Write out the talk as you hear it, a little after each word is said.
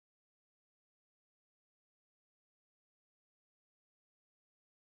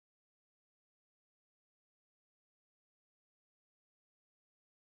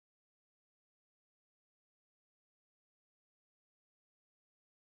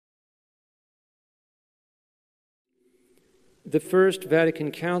the First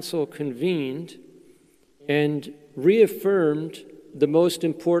Vatican Council convened and reaffirmed the most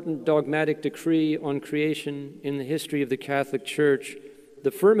important dogmatic decree on creation in the history of the Catholic Church,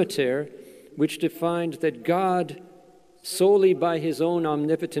 the Firmiter, which defined that God, solely by his own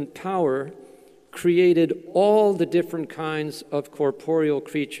omnipotent power, created all the different kinds of corporeal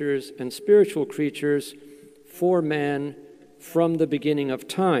creatures and spiritual creatures for man from the beginning of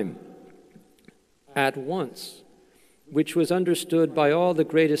time, at once, which was understood by all the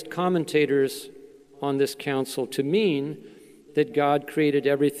greatest commentators on this council to mean that God created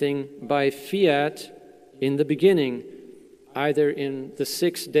everything by fiat in the beginning, either in the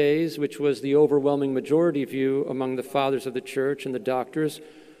 6 days, which was the overwhelming majority view among the fathers of the church and the doctors,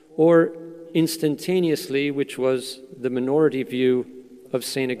 or instantaneously, which was the minority view of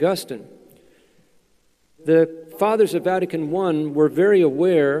St. Augustine. The fathers of Vatican I were very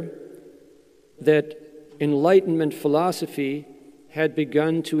aware that Enlightenment philosophy had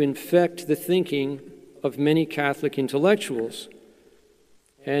begun to infect the thinking of many Catholic intellectuals.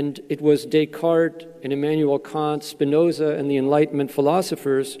 And it was Descartes and Immanuel Kant, Spinoza, and the Enlightenment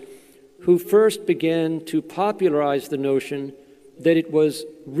philosophers who first began to popularize the notion that it was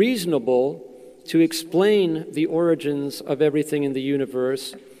reasonable to explain the origins of everything in the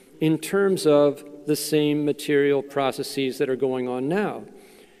universe in terms of the same material processes that are going on now.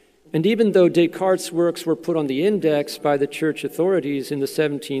 And even though Descartes' works were put on the index by the church authorities in the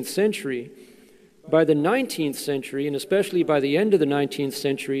 17th century, by the 19th century, and especially by the end of the 19th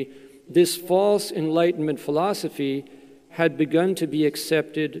century, this false Enlightenment philosophy had begun to be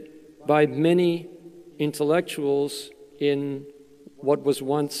accepted by many intellectuals in what was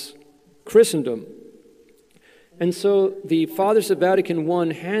once Christendom. And so the Fathers of Vatican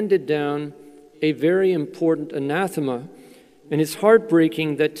I handed down a very important anathema, and it's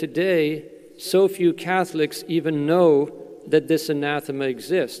heartbreaking that today so few Catholics even know that this anathema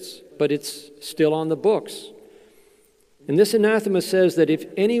exists, but it's still on the books. And this anathema says that if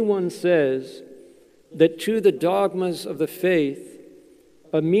anyone says that to the dogmas of the faith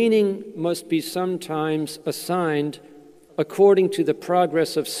a meaning must be sometimes assigned according to the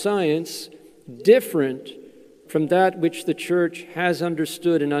progress of science, different from that which the Church has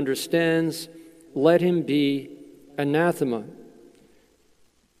understood and understands, let him be anathema.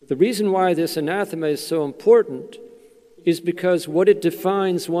 The reason why this anathema is so important is because what it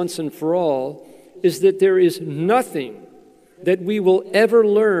defines once and for all is that there is nothing that we will ever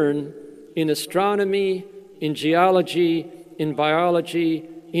learn in astronomy, in geology, in biology,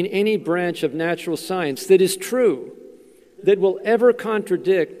 in any branch of natural science that is true, that will ever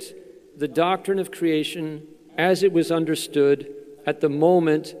contradict the doctrine of creation as it was understood at the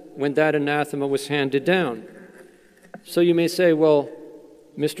moment when that anathema was handed down. So you may say, well,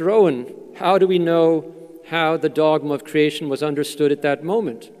 Mr. Owen, how do we know how the dogma of creation was understood at that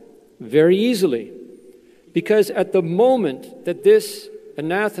moment? Very easily. Because at the moment that this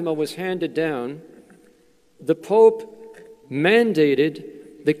anathema was handed down, the Pope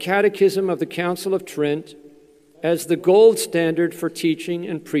mandated the Catechism of the Council of Trent as the gold standard for teaching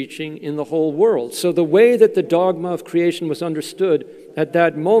and preaching in the whole world. So the way that the dogma of creation was understood at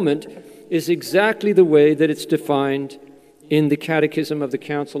that moment is exactly the way that it's defined in the Catechism of the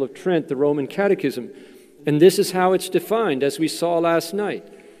Council of Trent, the Roman Catechism. And this is how it's defined, as we saw last night.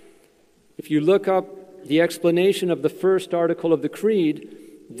 If you look up the explanation of the first article of the Creed,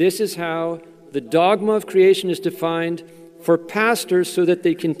 this is how the dogma of creation is defined for pastors so that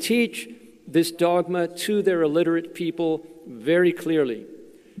they can teach this dogma to their illiterate people very clearly.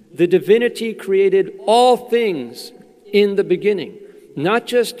 The divinity created all things in the beginning, not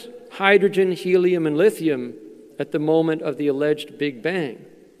just hydrogen, helium, and lithium at the moment of the alleged Big Bang.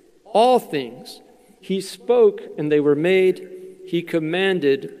 All things. He spoke and they were made. He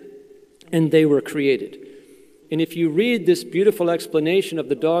commanded and they were created. And if you read this beautiful explanation of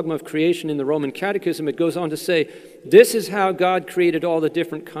the dogma of creation in the Roman Catechism, it goes on to say, this is how God created all the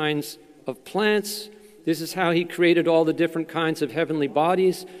different kinds of plants. This is how he created all the different kinds of heavenly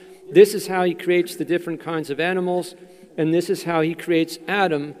bodies. This is how he creates the different kinds of animals. And this is how he creates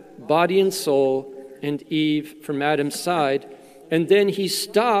Adam, body and soul, and Eve from Adam's side. And then he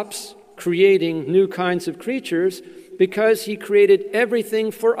stops creating new kinds of creatures because he created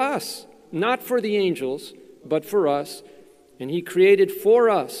everything for us, not for the angels, but for us. And he created for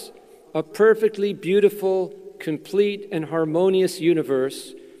us a perfectly beautiful, complete, and harmonious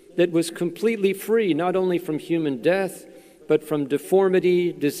universe that was completely free, not only from human death, but from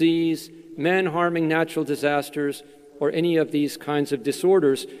deformity, disease, man-harming natural disasters, or any of these kinds of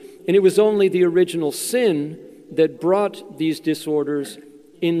disorders. And it was only the original sin that brought these disorders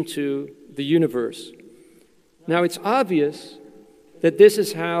into the universe. Now, it's obvious that this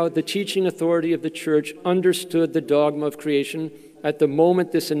is how the teaching authority of the Church understood the dogma of creation at the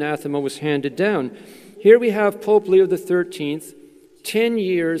moment this anathema was handed down. Here we have Pope Leo XIII, 10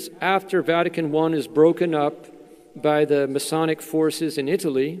 years after Vatican I is broken up by the Masonic forces in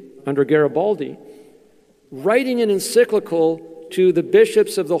Italy under Garibaldi, writing an encyclical to the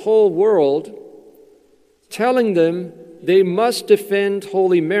bishops of the whole world, telling them they must defend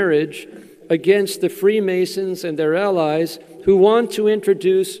holy marriage against the Freemasons and their allies who want to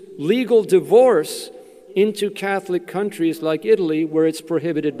introduce legal divorce into Catholic countries like Italy, where it's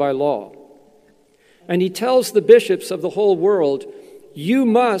prohibited by law. And he tells the bishops of the whole world, you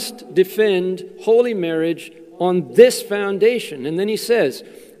must defend holy marriage on this foundation. And then he says,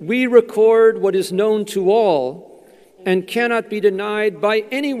 we record what is known to all and cannot be denied by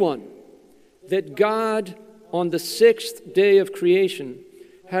anyone, that God, on the 6th day of creation,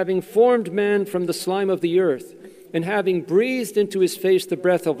 having formed man from the slime of the earth, and having breathed into his face the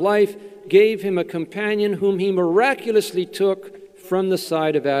breath of life, gave him a companion whom he miraculously took from the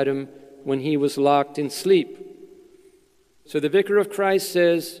side of Adam when he was locked in sleep. So the Vicar of Christ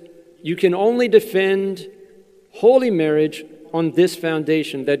says, you can only defend holy marriage on this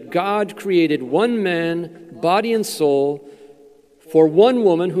foundation, that God created one man, body and soul, for one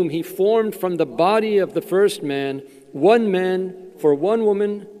woman whom he formed from the body of the first man, one man for one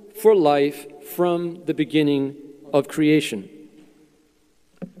woman for life from the beginning of creation.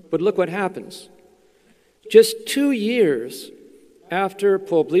 But look what happens. Just 2 years after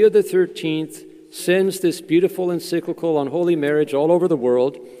Pope Leo XIII sends this beautiful encyclical on holy marriage all over the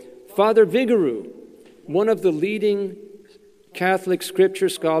world, Father Vigouroux, one of the leading Catholic scripture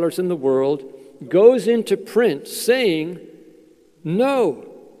scholars in the world, goes into print saying, no,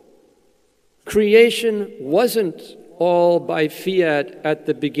 creation wasn't all by fiat at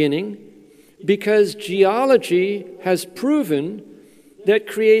the beginning, because geology has proven that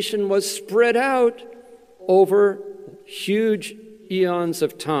creation was spread out over huge eons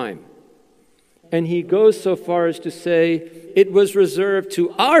of time. And he goes so far as to say it was reserved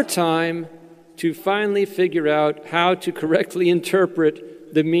to our time to finally figure out how to correctly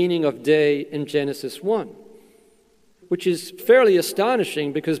interpret the meaning of day in Genesis 1, which is fairly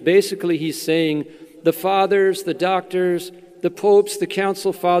astonishing, because basically he's saying the fathers, the doctors, the popes, the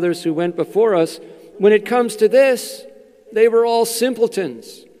council fathers who went before us, when it comes to this, they were all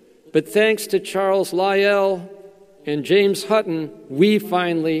simpletons. But thanks to Charles Lyell and James Hutton, we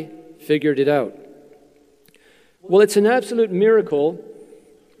finally figured it out. Well, it's an absolute miracle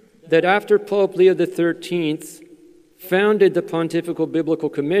that after Pope Leo XIII founded the Pontifical Biblical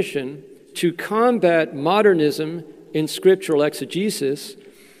Commission to combat modernism in scriptural exegesis,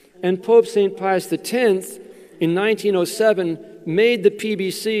 and Pope St. Pius X in 1907 made the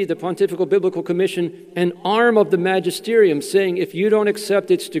PBC, the Pontifical Biblical Commission, an arm of the magisterium, saying if you don't accept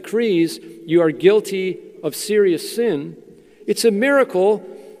its decrees, you are guilty of serious sin. It's a miracle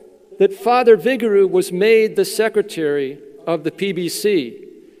that Father Vigouroux was made the secretary of the PBC,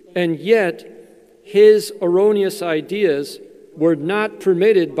 and yet his erroneous ideas were not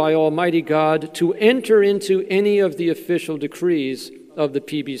permitted by Almighty God to enter into any of the official decrees of the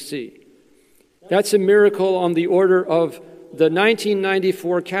PBC. That's a miracle on the order of the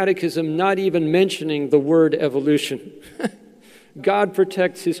 1994 Catechism not even mentioning the word evolution. God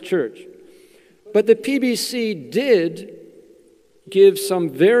protects his church. But the PBC did give some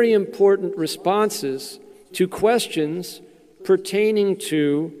very important responses to questions pertaining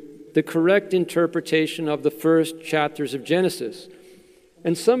to the correct interpretation of the first chapters of Genesis.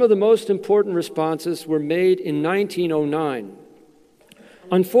 And some of the most important responses were made in 1909.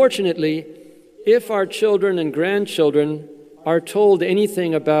 Unfortunately, if our children and grandchildren are told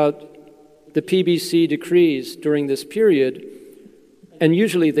anything about the PBC decrees during this period, and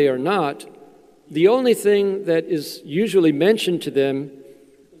usually they are not, the only thing that is usually mentioned to them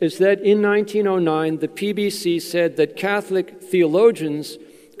is that in 1909, the PBC said that Catholic theologians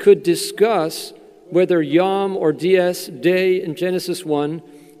could discuss whether Yom or Dies, day in Genesis 1,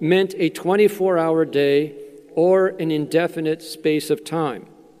 meant a 24-hour day or an indefinite space of time.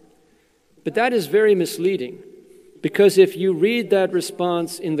 But that is very misleading, because if you read that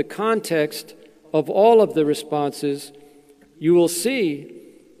response in the context of all of the responses, you will see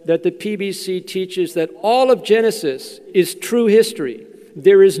that the PBC teaches that all of Genesis is true history.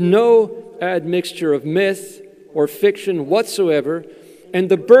 There is no admixture of myth or fiction whatsoever, and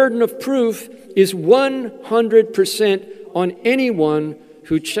the burden of proof is 100% on anyone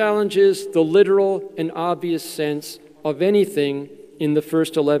who challenges the literal and obvious sense of anything in the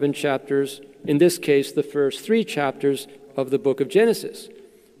first 11 chapters, in this case, the first 3 chapters of the book of Genesis.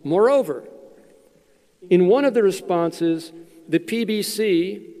 Moreover, in one of the responses, the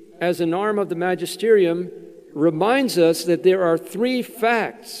PBC, as an arm of the magisterium, reminds us that there are three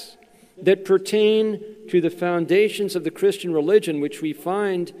facts that pertain to the foundations of the Christian religion, which we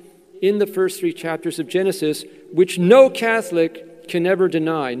find in the first three chapters of Genesis, which no Catholic can ever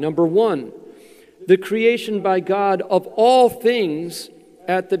deny. Number one, the creation by God of all things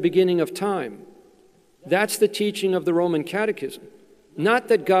at the beginning of time. That's the teaching of the Roman Catechism. Not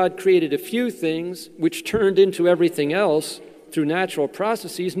that God created a few things which turned into everything else through natural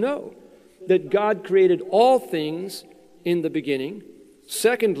processes. No, that God created all things in the beginning.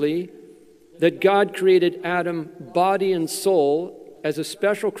 Secondly, that God created Adam body and soul as a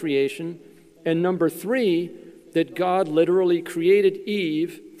special creation. And number three, that God literally created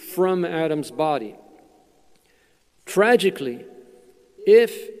Eve from Adam's body. Tragically,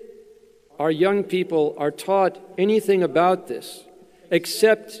 if our young people are taught anything about this,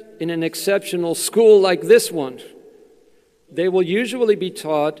 except in an exceptional school like this one, they will usually be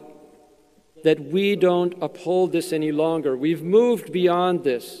taught that we don't uphold this any longer. We've moved beyond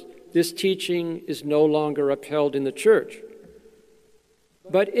this. This teaching is no longer upheld in the church.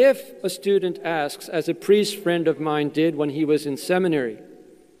 But if a student asks, as a priest friend of mine did when he was in seminary,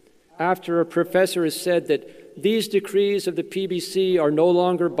 after a professor has said that these decrees of the PBC are no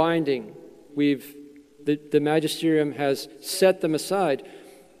longer binding, the magisterium has set them aside,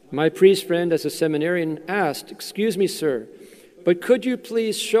 my priest friend as a seminarian asked, "Excuse me, sir, but could you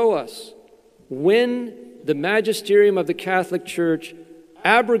please show us when the magisterium of the Catholic Church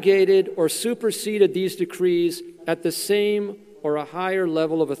abrogated or superseded these decrees at the same or a higher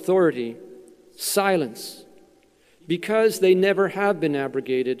level of authority?" Silence. Because they never have been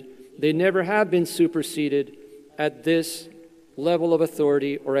abrogated, they never have been superseded at this level of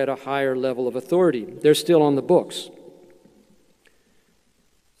authority or at a higher level of authority. They're still on the books.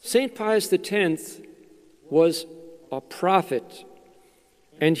 St. Pius X was a prophet,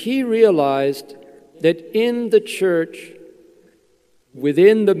 and he realized that in the church,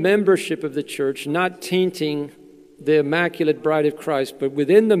 within the membership of the church, not tainting the Immaculate Bride of Christ, but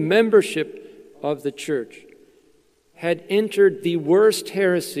within the membership of the church, had entered the worst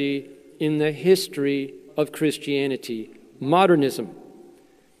heresy in the history of Christianity, modernism.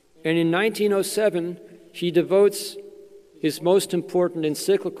 And in 1907, he devotes his most important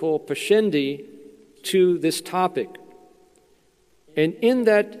encyclical, Pascendi, to this topic. And in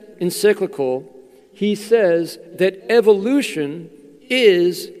that encyclical, he says that evolution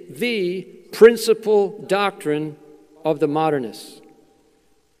is the principal doctrine of the modernists.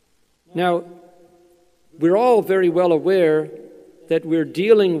 Now, we're all very well aware that we're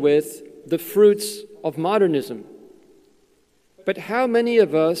dealing with the fruits of modernism. But how many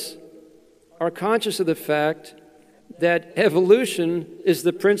of us are conscious of the fact that evolution is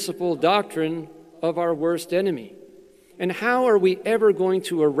the principal doctrine of our worst enemy? And how are we ever going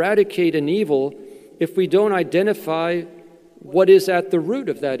to eradicate an evil if we don't identify what is at the root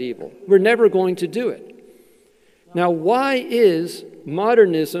of that evil? We're never going to do it. Now, why is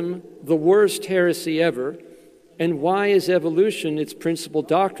modernism the worst heresy ever? And why is evolution its principal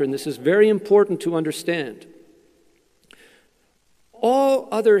doctrine? This is very important to understand. All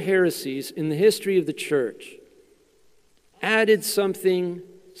other heresies in the history of the church added something,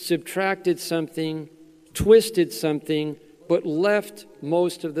 subtracted something, twisted something, but left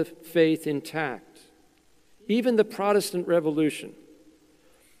most of the faith intact. Even the Protestant Revolution.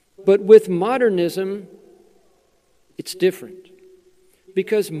 But with modernism, it's different.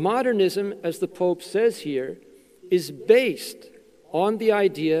 Because modernism, as the Pope says here, is based on the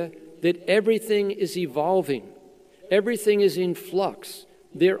idea that everything is evolving. Everything is in flux.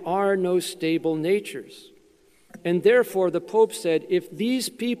 There are no stable natures. And therefore, the Pope said, if these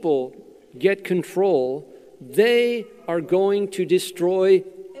people get control, they are going to destroy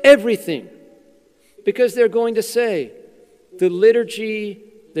everything. Because they're going to say, the liturgy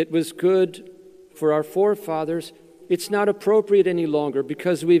that was good for our forefathers, it's not appropriate any longer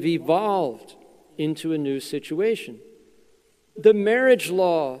because we've evolved into a new situation. The marriage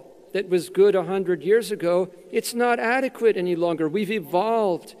law that was good 100 years ago, it's not adequate any longer. We've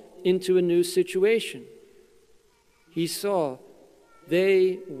evolved into a new situation. He saw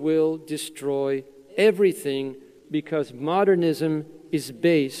they will destroy everything because modernism is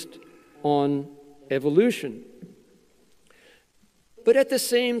based on evolution. But at the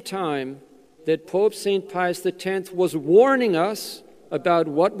same time that Pope St. Pius X was warning us about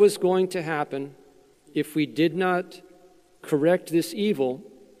what was going to happen if we did not correct this evil,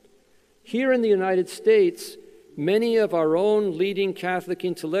 here in the United States, many of our own leading Catholic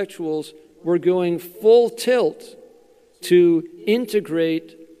intellectuals were going full tilt to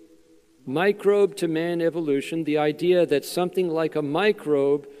integrate microbe to man evolution, the idea that something like a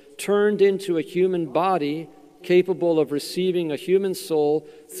microbe turned into a human body capable of receiving a human soul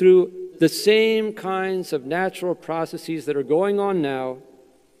through the same kinds of natural processes that are going on now.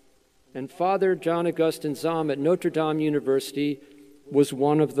 And Father John Augustine Zahm at Notre Dame University was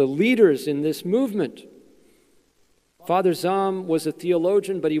one of the leaders in this movement. Father Zahm was a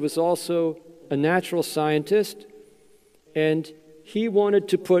theologian, but he was also a natural scientist, and he wanted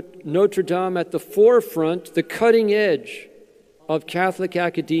to put Notre Dame at the forefront, the cutting edge of Catholic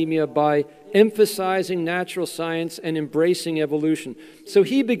academia, by emphasizing natural science and embracing evolution. So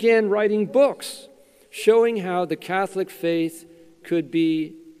he began writing books showing how the Catholic faith could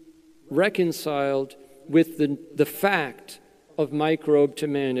be reconciled with the fact of microbe to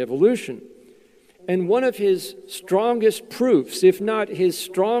man evolution. And one of his strongest proofs, if not his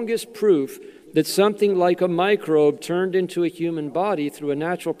strongest proof, that something like a microbe turned into a human body through a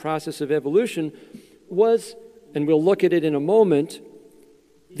natural process of evolution was, and we'll look at it in a moment,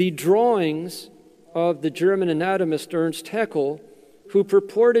 the drawings of the German anatomist Ernst Haeckel, who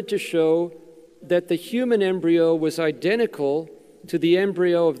purported to show that the human embryo was identical to the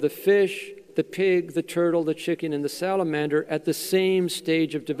embryo of the fish, the pig, the turtle, the chicken, and the salamander at the same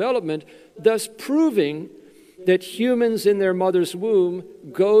stage of development, thus proving that humans in their mother's womb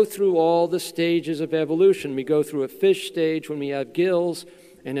go through all the stages of evolution. We go through a fish stage when we have gills,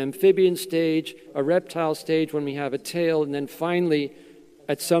 an amphibian stage, a reptile stage when we have a tail, and then finally,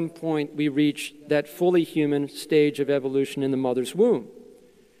 at some point, we reach that fully human stage of evolution in the mother's womb.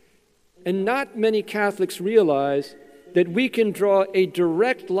 And not many Catholics realize that we can draw a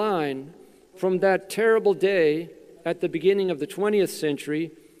direct line from that terrible day at the beginning of the 20th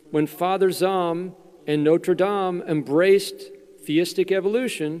century when Father Zahm and Notre Dame embraced theistic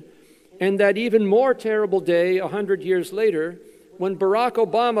evolution, and that even more terrible day 100 years later when Barack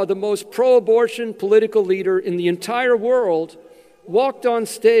Obama, the most pro-abortion political leader in the entire world, walked on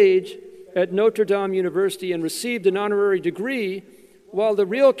stage at Notre Dame University and received an honorary degree while the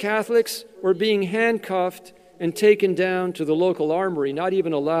real Catholics were being handcuffed and taken down to the local armory, not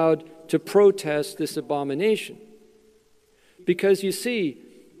even allowed to protest this abomination. Because you see,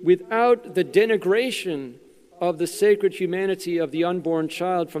 without the denigration of the sacred humanity of the unborn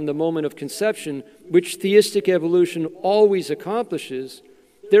child from the moment of conception, which theistic evolution always accomplishes,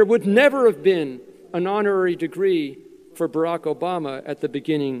 there would never have been an honorary degree for Barack Obama at the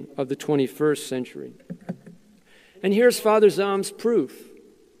beginning of the 21st century. And here's Father Zahm's proof.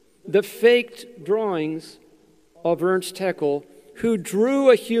 The faked drawings of Ernst Haeckel, who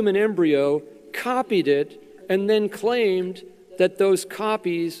drew a human embryo, copied it, and then claimed that those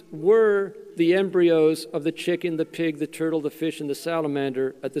copies were the embryos of the chicken, the pig, the turtle, the fish, and the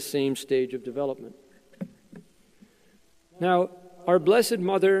salamander at the same stage of development. Now, our Blessed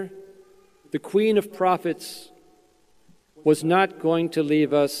Mother, the Queen of Prophets, was not going to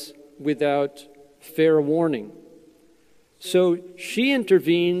leave us without fair warning. So she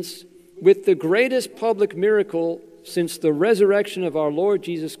intervenes with the greatest public miracle since the resurrection of our Lord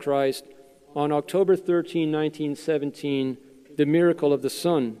Jesus Christ on October 13, 1917, the miracle of the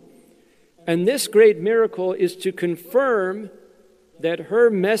Son. And this great miracle is to confirm that her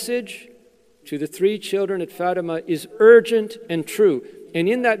message to the three children at Fatima is urgent and true. And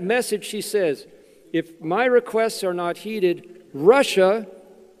in that message she says, if my requests are not heeded, Russia,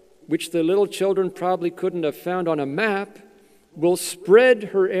 which the little children probably couldn't have found on a map, will spread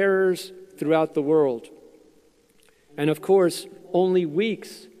her errors throughout the world. And of course, only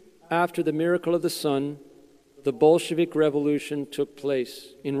weeks after the miracle of the Son, the Bolshevik Revolution took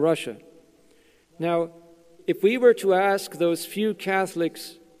place in Russia. Now, if we were to ask those few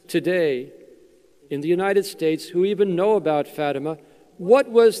Catholics today in the United States who even know about Fatima, what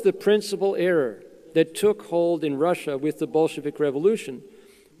was the principal error that took hold in Russia with the Bolshevik Revolution?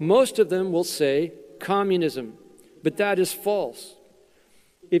 Most of them will say communism, but that is false.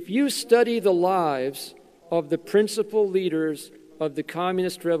 If you study the lives of the principal leaders of the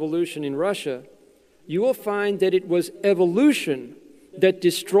communist revolution in Russia, you will find that it was evolution that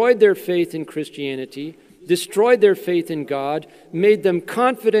destroyed their faith in Christianity, destroyed their faith in God, made them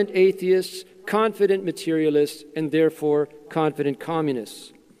confident atheists, confident materialists, and therefore confident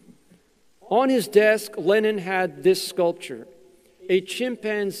communists. On his desk, Lenin had this sculpture, a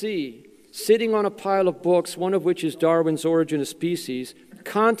chimpanzee sitting on a pile of books, one of which is Darwin's Origin of Species,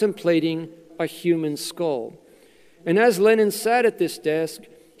 contemplating a human skull. And as Lenin sat at this desk,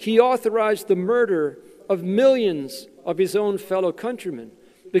 he authorized the murder of millions of his own fellow countrymen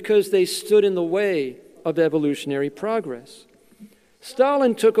because they stood in the way of evolutionary progress.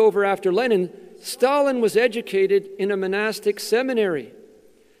 Stalin took over after Lenin. Stalin was educated in a monastic seminary.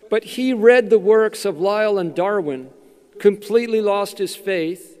 But he read the works of Lyell and Darwin, completely lost his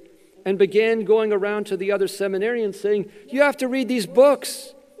faith, and began going around to the other seminarians saying, you have to read these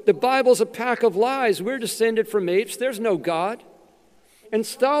books. The Bible's a pack of lies. We're descended from apes. There's no God. And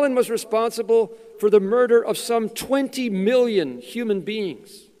Stalin was responsible for the murder of some 20 million human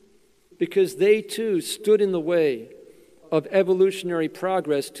beings because they too stood in the way of evolutionary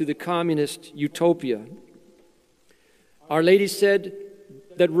progress to the communist utopia. Our Lady said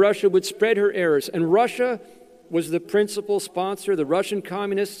that Russia would spread her errors, and Russia was the principal sponsor. The Russian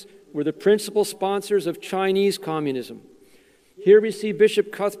communists were the principal sponsors of Chinese communism. Here we see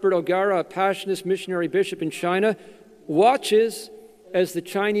Bishop Cuthbert O'Gara, a Passionist missionary bishop in China, watches as the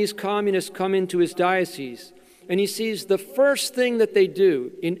Chinese communists come into his diocese, and he sees the first thing that they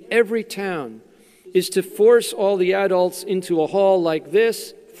do in every town is to force all the adults into a hall like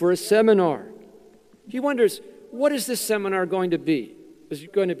this for a seminar. He wonders, what is this seminar going to be? Is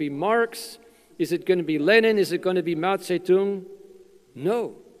it going to be Marx? Is it going to be Lenin? Is it going to be Mao Zedong?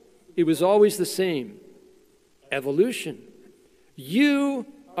 No, it was always the same. Evolution. You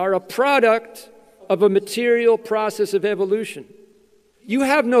are a product of a material process of evolution. You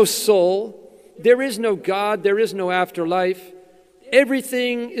have no soul. There is no God. There is no afterlife.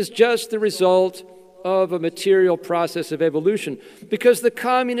 Everything is just the result of a material process of evolution. Because the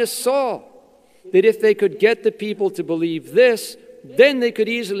communists saw that if they could get the people to believe this, then they could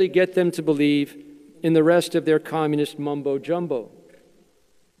easily get them to believe in the rest of their communist mumbo-jumbo.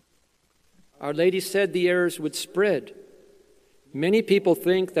 Our Lady said the errors would spread. Many people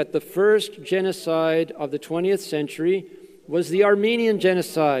think that the first genocide of the 20th century was the Armenian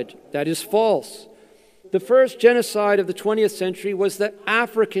genocide. That is false. The first genocide of the 20th century was the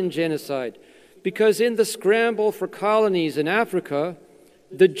African genocide, because in the scramble for colonies in Africa,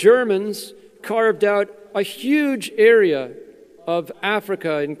 the Germans carved out a huge area of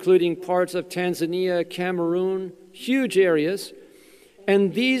Africa, including parts of Tanzania, Cameroon, huge areas.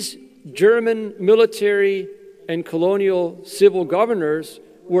 And these German military and colonial civil governors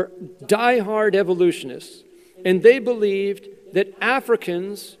were die-hard evolutionists. And they believed that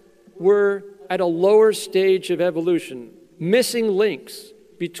Africans were at a lower stage of evolution, missing links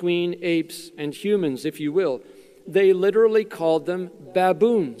between apes and humans, if you will. They literally called them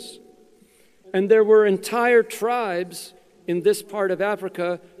baboons. And there were entire tribes in this part of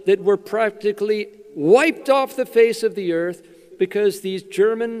Africa that were practically wiped off the face of the earth because these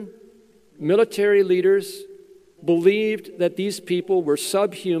German military leaders believed that these people were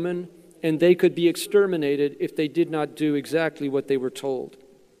subhuman and they could be exterminated if they did not do exactly what they were told.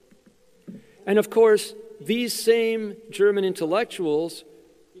 And of course, these same German intellectuals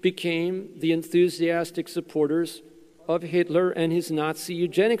became the enthusiastic supporters of Hitler and his Nazi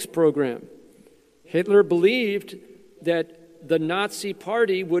eugenics program. Hitler believed that the Nazi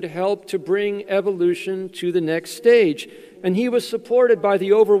Party would help to bring evolution to the next stage, and he was supported by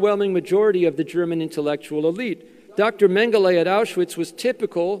the overwhelming majority of the German intellectual elite. Dr. Mengele at Auschwitz was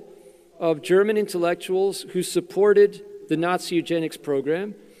typical of German intellectuals who supported the Nazi eugenics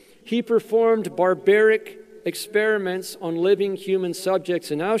program. He performed barbaric experiments on living human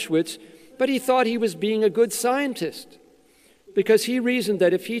subjects in Auschwitz, but he thought he was being a good scientist because he reasoned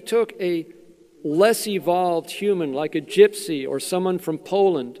that if he took a less evolved human like a gypsy or someone from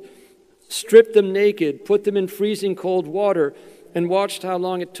Poland, stripped them naked, put them in freezing cold water, and watched how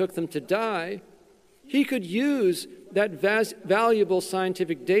long it took them to die, he could use that valuable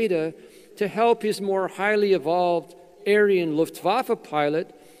scientific data to help his more highly evolved Aryan Luftwaffe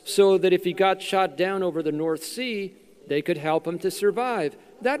pilot so that if he got shot down over the North Sea, they could help him to survive.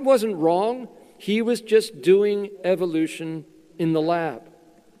 That wasn't wrong. He was just doing evolution in the lab.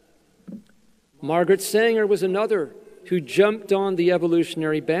 Margaret Sanger was another who jumped on the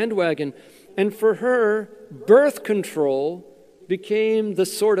evolutionary bandwagon, and for her, birth control became the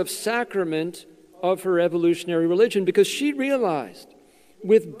sort of sacrament of her evolutionary religion because she realized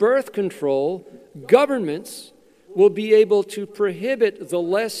with birth control, governments will be able to prohibit the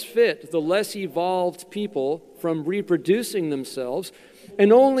less fit, the less evolved people from reproducing themselves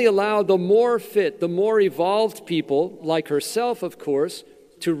and only allow the more fit, the more evolved people, like herself, of course,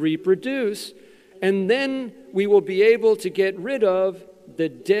 to reproduce. And then we will be able to get rid of the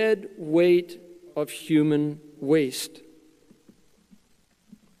dead weight of human waste.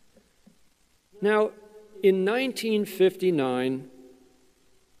 Now, in 1959,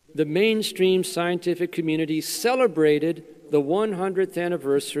 the mainstream scientific community celebrated the 100th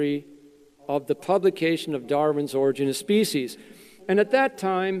anniversary of the publication of Darwin's Origin of Species. And at that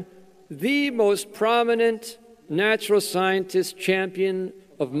time, the most prominent natural scientist champion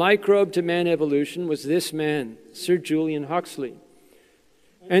of microbe to man evolution was this man, Sir Julian Huxley.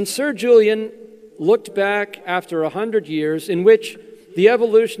 And Sir Julian looked back after 100 years in which the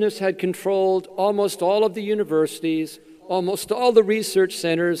evolutionists had controlled almost all of the universities, almost all the research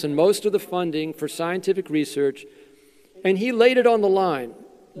centers, and most of the funding for scientific research, and he laid it on the line.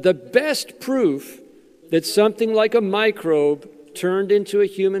 The best proof that something like a microbe turned into a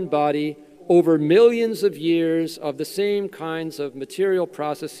human body over millions of years of the same kinds of material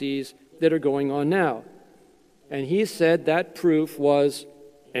processes that are going on now. And he said that proof was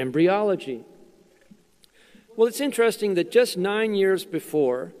embryology. Well, it's interesting that just 9 years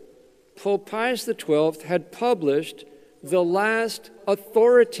before, Pope Pius XII had published the last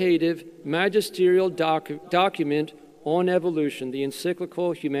authoritative magisterial document on evolution, the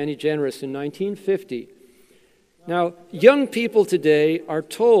encyclical Humani Generis, in 1950. Now, young people today are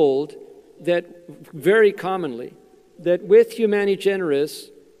told that, very commonly, that with Humani Generis,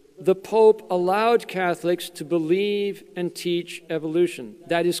 the Pope allowed Catholics to believe and teach evolution.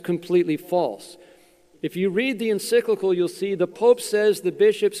 That is completely false. If you read the encyclical, you'll see the Pope says the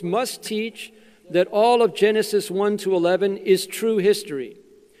bishops must teach that all of Genesis 1 to 11 is true history,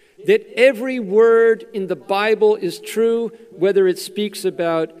 that every word in the Bible is true, whether it speaks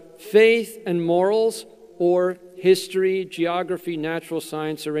about faith and morals or history, geography, natural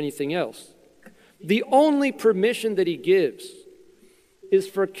science, or anything else. The only permission that he gives is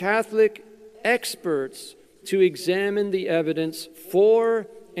for Catholic experts to examine the evidence for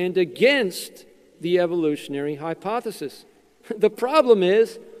and against the evolutionary hypothesis. The problem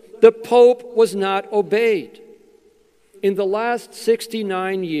is the Pope was not obeyed. In the last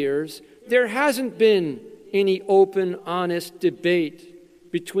 69 years, there hasn't been any open, honest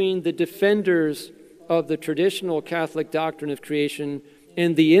debate between the defenders of the traditional Catholic doctrine of creation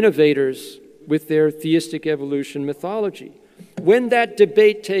and the innovators with their theistic evolution mythology. When that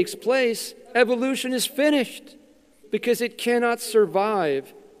debate takes place, evolution is finished because it cannot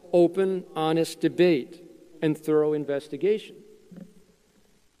survive open, honest debate and thorough investigation.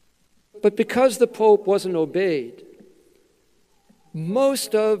 But because the Pope wasn't obeyed,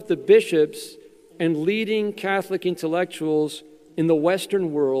 most of the bishops and leading Catholic intellectuals in the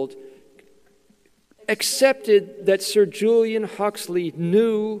Western world accepted that Sir Julian Huxley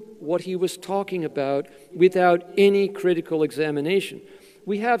knew what he was talking about without any critical examination.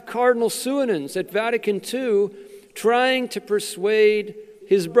 We have Cardinal Suenens at Vatican II trying to persuade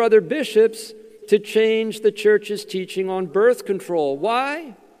his brother bishops to change the Church's teaching on birth control.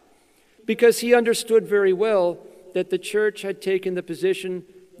 Why? Because he understood very well that the Church had taken the position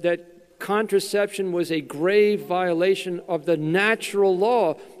that contraception was a grave violation of the natural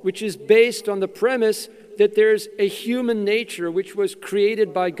law, which is based on the premise that there's a human nature which was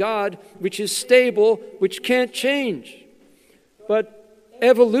created by God, which is stable, which can't change. But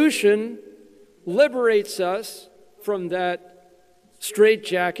evolution liberates us from that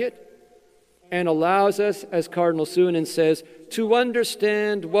straitjacket and allows us, as Cardinal Suenens says, to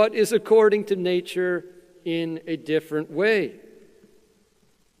understand what is according to nature in a different way.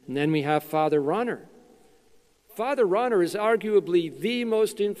 And then we have Father Rahner. Father Rahner is arguably the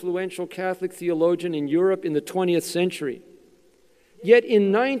most influential Catholic theologian in Europe in the 20th century. Yet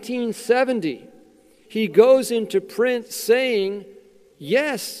in 1970, he goes into print saying,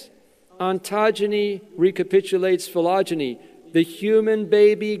 yes, ontogeny recapitulates phylogeny. The human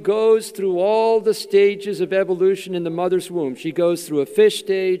baby goes through all the stages of evolution in the mother's womb. She goes through a fish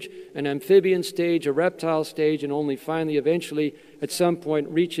stage, an amphibian stage, a reptile stage, and only finally, eventually, at some point,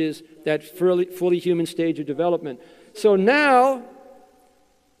 reaches that fully human stage of development. So now,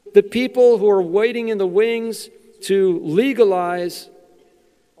 the people who are waiting in the wings to legalize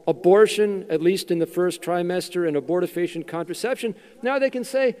abortion, at least in the first trimester, and abortifacient contraception, now they can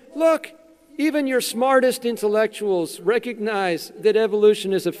say, look, even your smartest intellectuals recognize that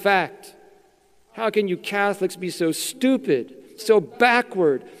evolution is a fact. How can you Catholics be so stupid, so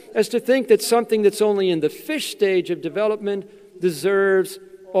backward, as to think that something that's only in the fish stage of development deserves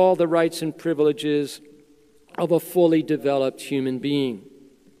all the rights and privileges of a fully developed human being?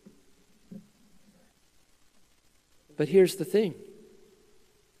 But here's the thing.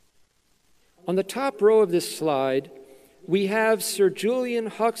 On the top row of this slide, we have Sir Julian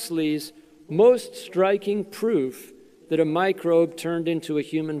Huxley's most striking proof that a microbe turned into a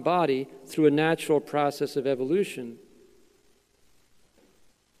human body through a natural process of evolution.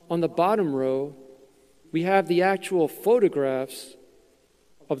 On the bottom row, we have the actual photographs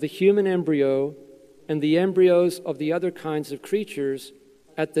of the human embryo and the embryos of the other kinds of creatures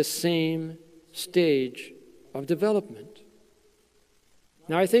at the same stage of development.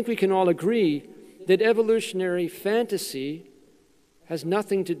 Now, I think we can all agree that evolutionary fantasy has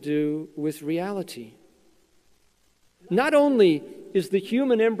nothing to do with reality. Not only is the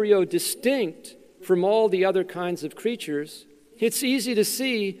human embryo distinct from all the other kinds of creatures, it's easy to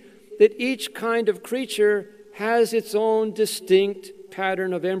see that each kind of creature has its own distinct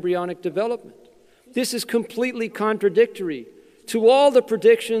pattern of embryonic development. This is completely contradictory to all the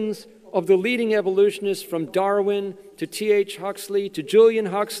predictions of the leading evolutionists from Darwin to T.H. Huxley to Julian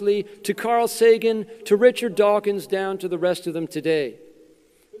Huxley to Carl Sagan to Richard Dawkins down to the rest of them today.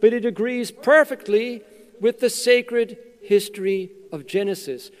 But it agrees perfectly with the sacred history of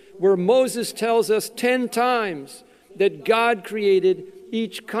Genesis, where Moses tells us 10 times that God created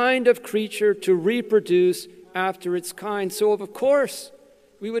each kind of creature to reproduce after its kind. So of course,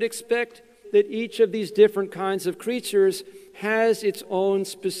 we would expect that each of these different kinds of creatures has its own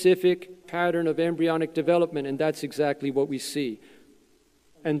specific pattern of embryonic development, and that's exactly what we see.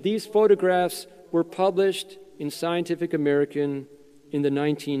 And these photographs were published in Scientific American in the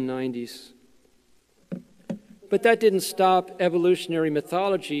 1990s. But that didn't stop evolutionary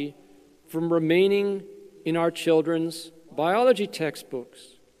mythology from remaining in our children's biology textbooks.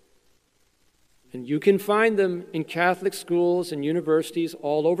 And you can find them in Catholic schools and universities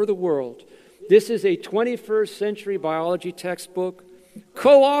all over the world. This is a 21st century biology textbook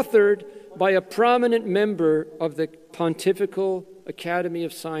co-authored by a prominent member of the Pontifical Academy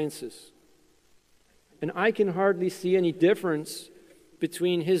of Sciences. And I can hardly see any difference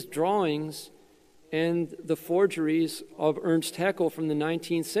between his drawings and the forgeries of Ernst Haeckel from the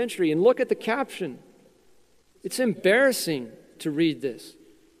 19th century. And look at the caption. It's embarrassing to read this.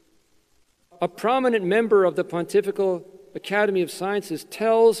 A prominent member of the Pontifical Academy of Sciences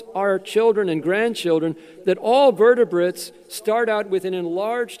tells our children and grandchildren that all vertebrates start out with an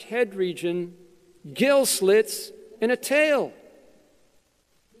enlarged head region, gill slits, and a tail.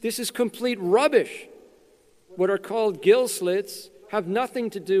 This is complete rubbish. What are called gill slits have nothing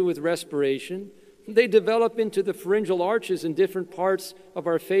to do with respiration. They develop into the pharyngeal arches in different parts of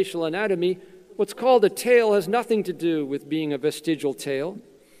our facial anatomy. What's called a tail has nothing to do with being a vestigial tail.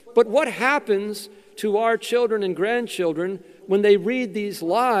 But what happens to our children and grandchildren when they read these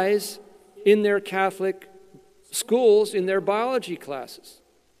lies in their Catholic schools, in their biology classes?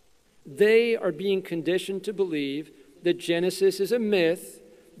 They are being conditioned to believe that Genesis is a myth,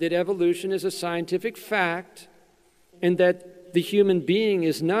 that evolution is a scientific fact, and that the human being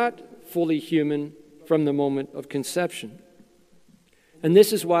is not fully human from the moment of conception. And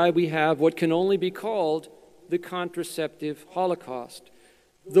this is why we have what can only be called the contraceptive Holocaust,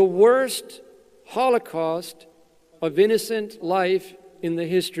 the worst Holocaust of innocent life in the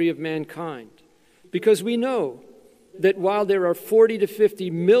history of mankind. Because we know that while there are 40 to 50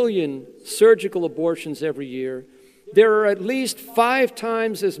 million surgical abortions every year, there are at least 5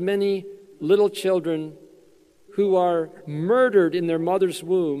 times as many little children who are murdered in their mother's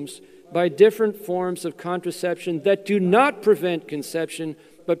wombs by different forms of contraception that do not prevent conception,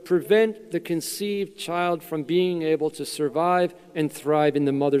 but prevent the conceived child from being able to survive and thrive in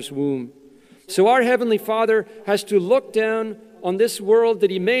the mother's womb. So our Heavenly Father has to look down on this world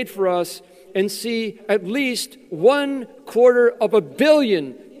that He made for us and see at least 250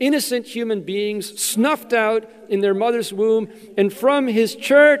 million innocent human beings snuffed out in their mother's womb, and from His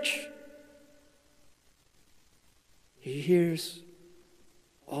church, He hears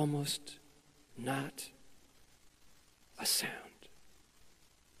almost not a sound.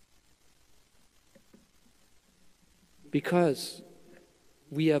 Because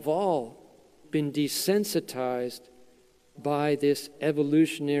we have all been desensitized by this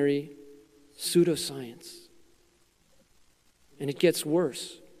evolutionary pseudoscience. And it gets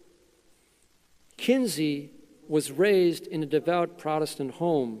worse. Kinsey was raised in a devout Protestant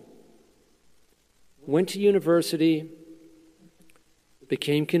home, went to university,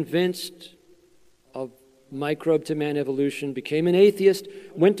 became convinced of microbe to man evolution, became an atheist,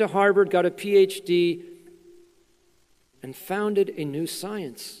 went to Harvard, got a PhD, and founded a new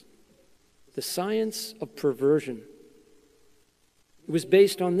science, the science of perversion. It was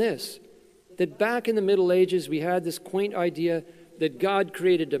based on this, that back in the Middle Ages we had this quaint idea that God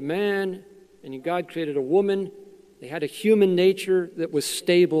created a man and God created a woman. They had a human nature that was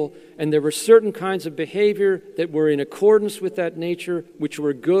stable, and there were certain kinds of behavior that were in accordance with that nature, which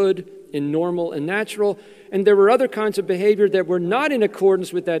were good and normal and natural, and there were other kinds of behavior that were not in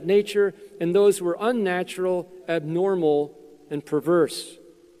accordance with that nature, and those were unnatural, abnormal, and perverse.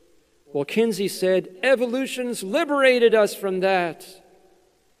 Well, Kinsey said, evolution's liberated us from that,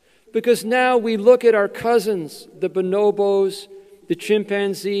 because now we look at our cousins, the bonobos, the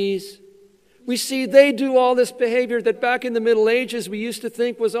chimpanzees. We see they do all this behavior that back in the Middle Ages we used to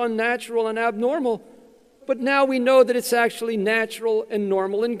think was unnatural and abnormal, but now we know that it's actually natural and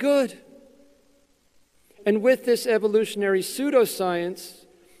normal and good. And with this evolutionary pseudoscience,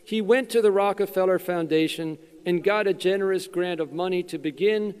 he went to the Rockefeller Foundation and got a generous grant of money to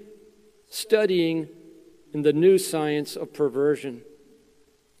begin studying in the new science of perversion,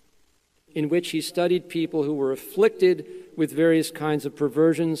 in which he studied people who were afflicted with various kinds of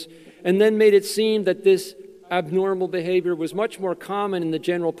perversions, and then made it seem that this abnormal behavior was much more common in the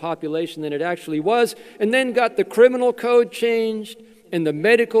general population than it actually was, and then got the criminal code changed, and the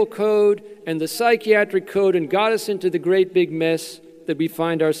medical code, and the psychiatric code, and got us into the great big mess that we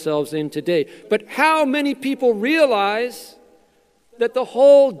find ourselves in today. But how many people realize that the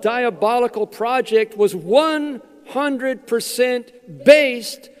whole diabolical project was 100%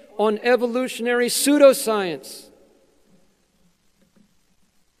 based on evolutionary pseudoscience?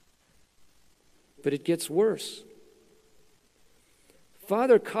 But it gets worse.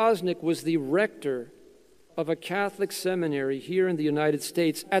 Father Kosnick was the rector of a Catholic seminary here in the United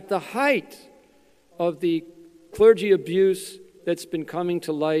States at the height of the clergy abuse that's been coming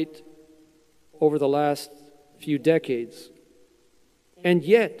to light over the last few decades. And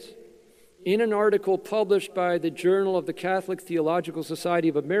yet, in an article published by the Journal of the Catholic Theological Society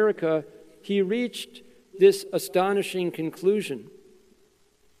of America, he reached this astonishing conclusion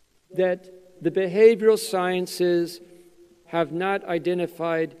that the behavioral sciences have not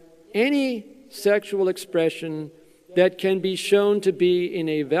identified any sexual expression that can be shown to be in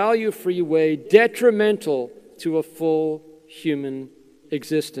a value-free way detrimental to a full human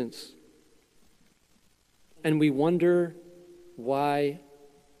existence. And we wonder why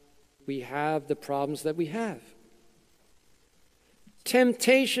we have the problems that we have.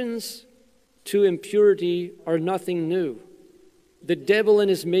 Temptations to impurity are nothing new. The devil and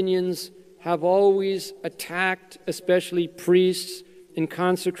his minions have always attacked, especially priests and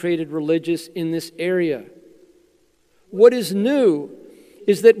consecrated religious in this area. What is new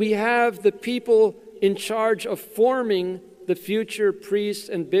is that we have the people in charge of forming the future priests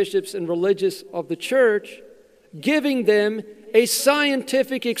and bishops and religious of the church, giving them a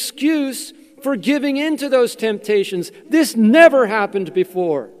scientific excuse for giving in to those temptations. This never happened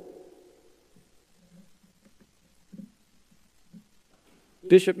before.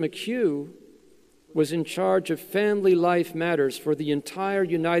 Bishop McHugh was in charge of family life matters for the entire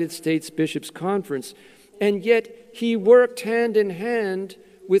United States Bishops' Conference, and yet he worked hand in hand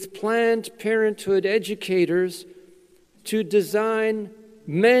with Planned Parenthood educators to design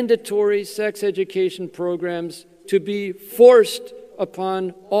mandatory sex education programs to be forced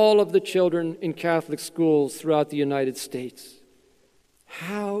upon all of the children in Catholic schools throughout the United States.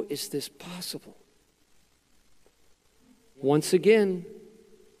 How is this possible? Once again,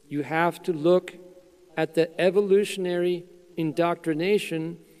 you have to look at the evolutionary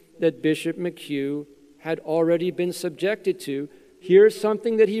indoctrination that Bishop McHugh had already been subjected to. Here's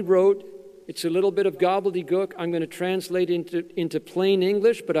something that he wrote. It's a little bit of gobbledygook. I'm going to translate into plain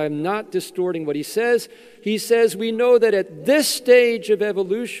English, but I'm not distorting what he says. He says, we know that at this stage of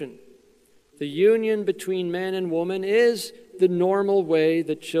evolution, the union between man and woman is the normal way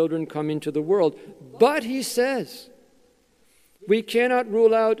that children come into the world. But he says, we cannot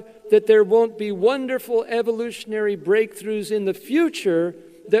rule out that there won't be wonderful evolutionary breakthroughs in the future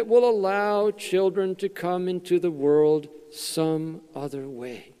that will allow children to come into the world some other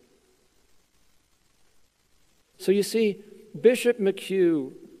way. So you see, Bishop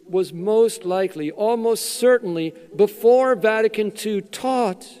McHugh was most likely, almost certainly, before Vatican II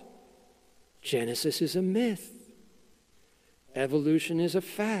taught Genesis is a myth. Evolution is a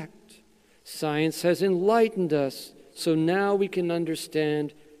fact. Science has enlightened us, so now we can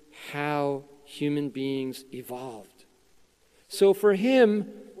understand how human beings evolved. So for him,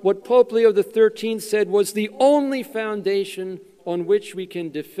 what Pope Leo XIII said was the only foundation on which we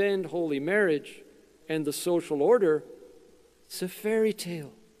can defend holy marriage and the social order, it's a fairy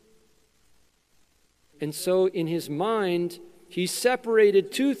tale. And so in his mind, he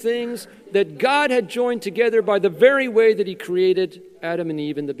separated two things that God had joined together by the very way that he created Adam and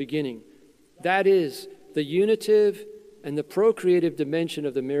Eve in the beginning. That is, the unitive and the procreative dimension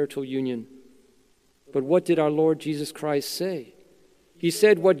of the marital union. But what did our Lord Jesus Christ say? He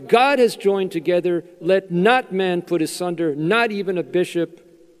said, what God has joined together, let not man put asunder, not even a bishop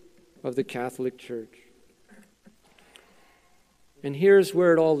of the Catholic Church. And here's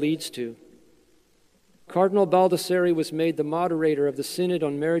where it all leads to. Cardinal Baldassare was made the moderator of the Synod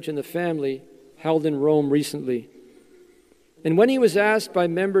on Marriage and the Family, held in Rome recently. And when he was asked by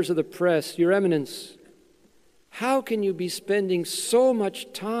members of the press, Your Eminence, how can you be spending so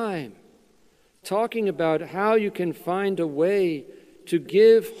much time talking about how you can find a way to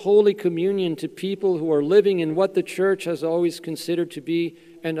give Holy Communion to people who are living in what the Church has always considered to be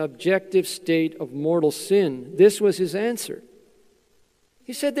an objective state of mortal sin, this was his answer.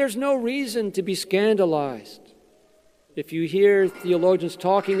 He said, there's no reason to be scandalized if you hear theologians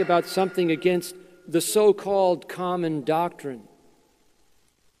talking about something against the so-called common doctrine.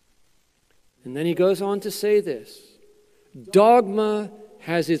 And then he goes on to say this: dogma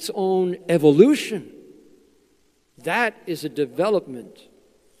has its own evolution. That is a development,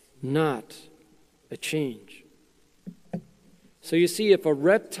 not a change. So you see, if a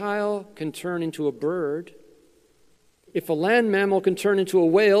reptile can turn into a bird, if a land mammal can turn into a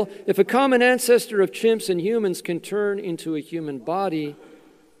whale, if a common ancestor of chimps and humans can turn into a human body,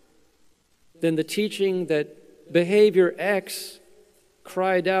 then the teaching that behavior X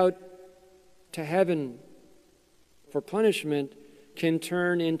cried out to heaven for punishment can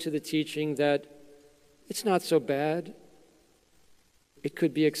turn into the teaching that it's not so bad, it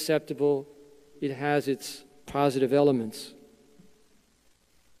could be acceptable, it has its positive elements.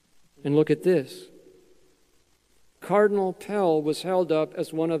 And look at this. Cardinal Pell was held up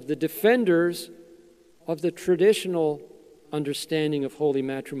as one of the defenders of the traditional understanding of holy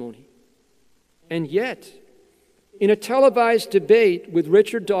matrimony. And yet, in a televised debate with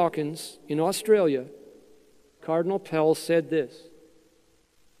Richard Dawkins in Australia, Cardinal Pell said this: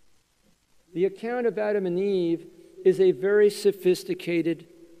 the account of Adam and Eve is a very sophisticated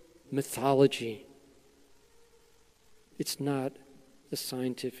mythology. It's not the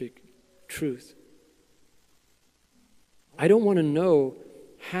scientific truth. I don't want to know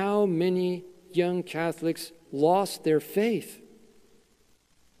how many young Catholics lost their faith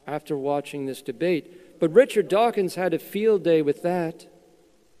after watching this debate. But Richard Dawkins had a field day with that.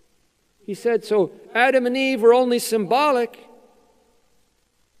 He said, so Adam and Eve were only symbolic.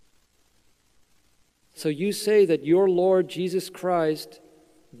 So you say that your Lord Jesus Christ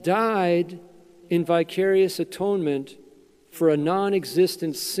died in vicarious atonement for a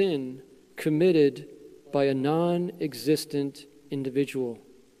non-existent sin committed by a non-existent individual.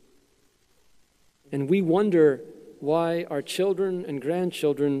 And we wonder why our children and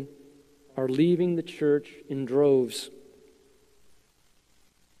grandchildren are leaving the church in droves.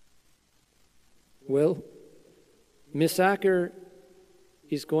 Well, MacIsaac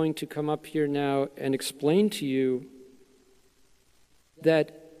is going to come up here now and explain to you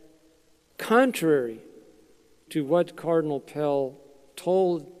that contrary to what Cardinal Pell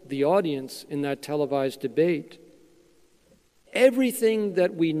told the audience in that televised debate, everything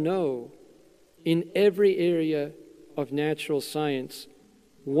that we know in every area of natural science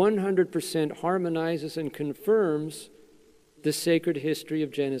 100% harmonizes and confirms the sacred history of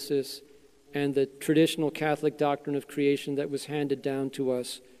Genesis and the traditional Catholic doctrine of creation that was handed down to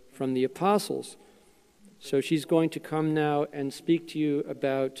us from the apostles. So she's going to come now and speak to you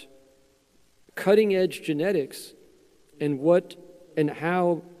about cutting-edge genetics and what and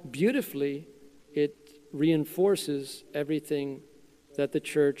how beautifully it reinforces everything that the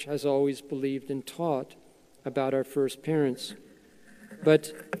Church has always believed and taught about our first parents.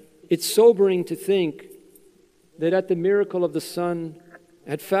 But it's sobering to think that at the miracle of the sun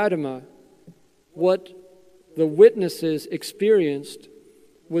at Fatima, what the witnesses experienced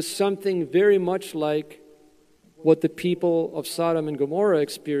was something very much like what the people of Sodom and Gomorrah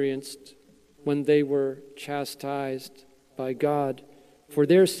experienced when they were chastised by God for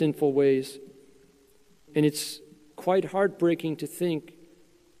their sinful ways. And it's quite heartbreaking to think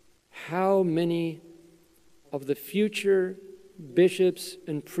how many of the future bishops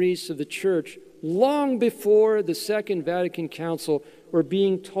and priests of the Church, long before the Second Vatican Council, were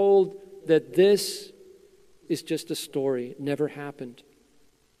being told that this is just a story, it never happened.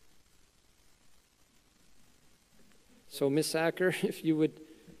 So MacIsaac, if you would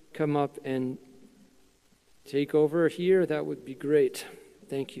come up and take over here, that would be great.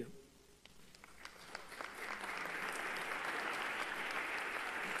 Thank you.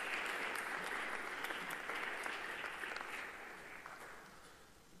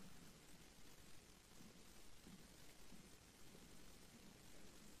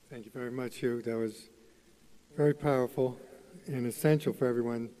 Thank you very much, Hugh. That was very powerful and essential for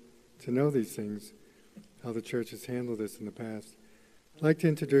everyone to know these things, how the Church has handled this in the past. I'd like to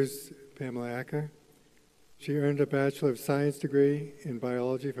introduce Pamela Acker. She earned a Bachelor of Science degree in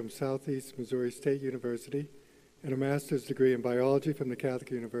biology from Southeast Missouri State University and a master's degree in biology from the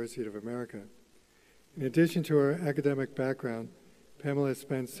Catholic University of America. In addition to her academic background, Pamela has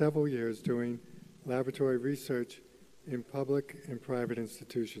spent several years doing laboratory research in public and private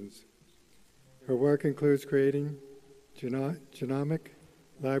institutions. Her work includes creating genomic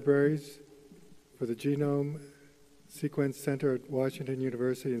libraries for the genome Sequence Center at Washington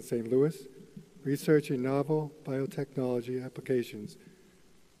University in St. Louis, researching novel biotechnology applications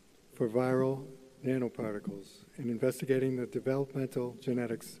for viral nanoparticles and investigating the developmental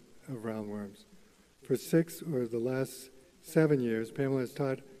genetics of roundworms. For 6 or the last 7 years, Pamela has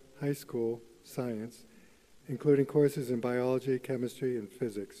taught high school science, including courses in biology, chemistry, and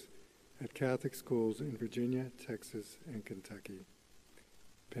physics at Catholic schools in Virginia, Texas, and Kentucky.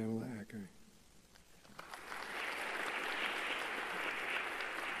 Pamela Acker.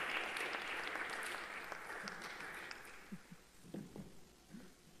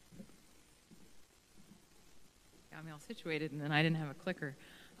 Got me all situated, and then I didn't have a clicker.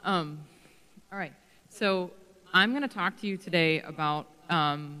 All right, so I'm going to talk to you today about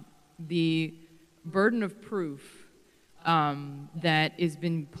the burden of proof that has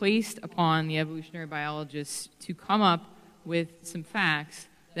been placed upon the evolutionary biologists to come up with some facts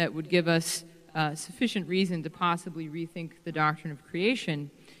that would give us sufficient reason to possibly rethink the doctrine of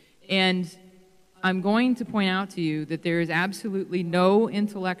creation. And I'm going to point out to you that there is absolutely no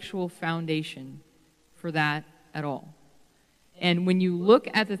intellectual foundation for that at all. And when you look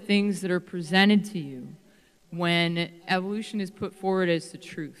at the things that are presented to you, when evolution is put forward as the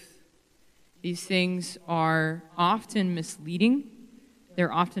truth, these things are often misleading,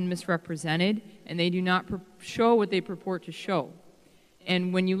 they're often misrepresented, and they do not show what they purport to show.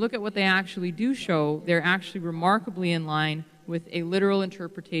 And when you look at what they actually do show, they're actually remarkably in line with a literal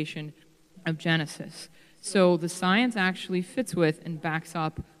interpretation of Genesis. So the science actually fits with and backs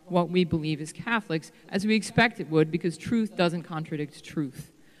up what we believe as Catholics, as we expect it would, because truth doesn't contradict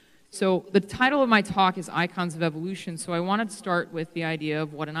truth. So the title of my talk is Icons of Evolution, so I wanted to start with the idea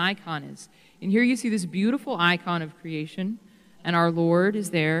of what an icon is. And here you see this beautiful icon of creation, and our Lord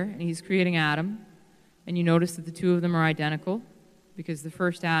is there, and he's creating Adam, and you notice that the two of them are identical, because the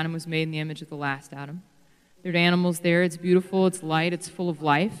first Adam was made in the image of the last Adam. There are animals there, it's beautiful, it's light, it's full of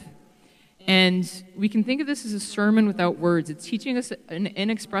life. And we can think of this as a sermon without words. It's teaching us an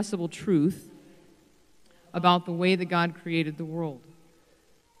inexpressible truth about the way that God created the world.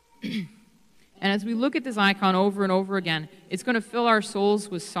 And as we look at this icon over and over again, it's going to fill our souls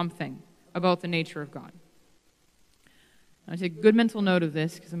with something about the nature of God. Now, take good mental note of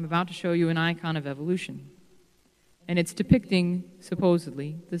this, because I'm about to show you an icon of evolution. And it's depicting,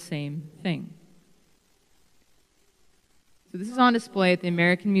 supposedly, the same thing. So this is on display at the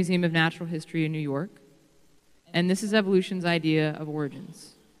American Museum of Natural History in New York. And this is evolution's idea of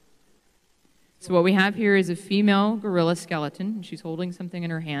origins. So what we have here is a female gorilla skeleton, and she's holding something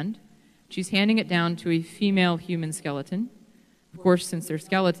in her hand. She's handing it down to a female human skeleton. Of course, since they're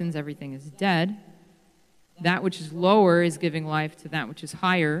skeletons, everything is dead. That which is lower is giving life to that which is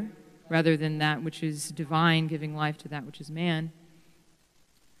higher, rather than that which is divine giving life to that which is man.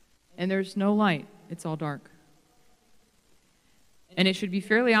 And there's no light. It's all dark. And it should be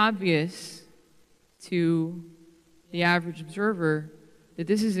fairly obvious to the average observer that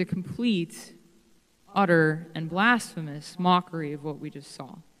this is a complete, utter, and blasphemous mockery of what we just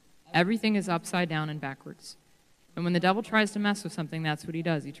saw. Everything is upside down and backwards. And when the devil tries to mess with something, that's what he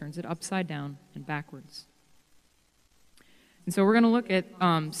does. He turns it upside down and backwards. And so we're going to look at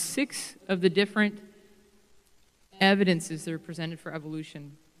 6 of the different evidences that are presented for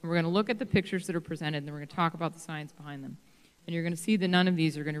evolution. And we're going to look at the pictures that are presented, and then we're going to talk about the science behind them. And you're going to see that none of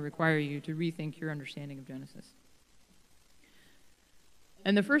these are going to require you to rethink your understanding of Genesis.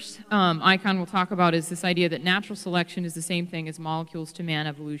 And the first icon we'll talk about is this idea that natural selection is the same thing as molecules to man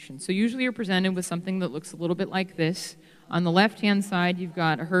evolution. So usually you're presented with something that looks a little bit like this. On the left-hand side, you've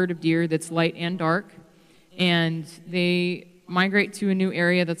got a herd of deer that's light and dark, and they migrate to a new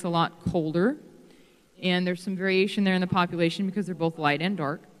area that's a lot colder. And there's some variation there in the population because they're both light and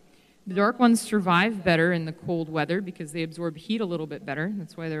dark. The dark ones survive better in the cold weather because they absorb heat a little bit better.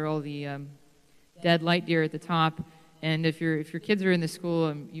 That's why there are all the dead light deer at the top. And if your kids are in the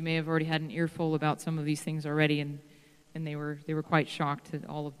school, you may have already had an earful about some of these things already, and they were quite shocked at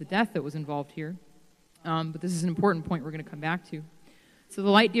all of the death that was involved here. But this is an important point we're going to come back to. So the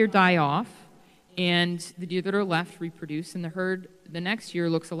light deer die off, and the deer that are left reproduce, and the herd the next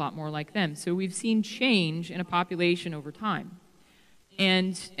year looks a lot more like them. So we've seen change in a population over time.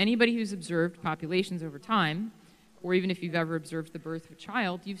 And anybody who's observed populations over time, or even if you've ever observed the birth of a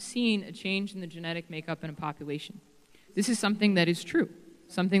child, you've seen a change in the genetic makeup in a population. This is something that is true,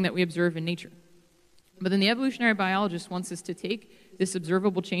 something that we observe in nature. But then the evolutionary biologist wants us to take this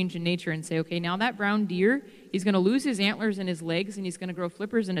observable change in nature and say, okay, now that brown deer, he's going to lose his antlers and his legs, and he's going to grow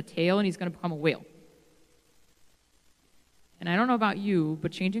flippers and a tail, and he's going to become a whale. And I don't know about you,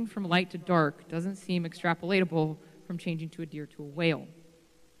 but changing from light to dark doesn't seem extrapolatable from changing to a deer to a whale.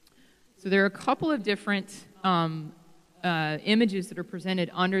 So there are a couple of different images that are presented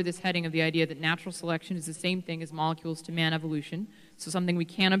under this heading of the idea that natural selection is the same thing as molecules to man evolution. So something we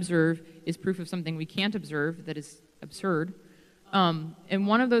can observe is proof of something we can't observe that is absurd. And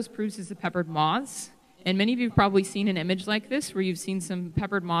one of those proofs is the peppered moths. And many of you have probably seen an image like this where you've seen some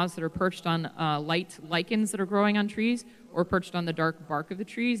peppered moths that are perched on light lichens that are growing on trees or perched on the dark bark of the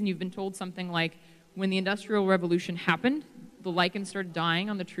trees. And you've been told something like, when the Industrial Revolution happened, the lichens started dying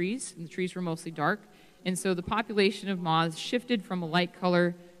on the trees, and the trees were mostly dark. And so the population of moths shifted from a light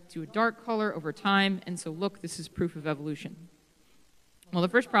color to a dark color over time. And so look, this is proof of evolution. Well, the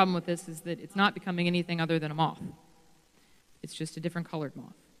first problem with this is that it's not becoming anything other than a moth. It's just a different colored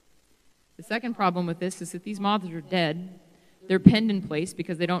moth. The second problem with this is that these moths are dead. They're penned in place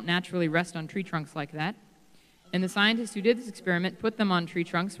because they don't naturally rest on tree trunks like that. And the scientists who did this experiment put them on tree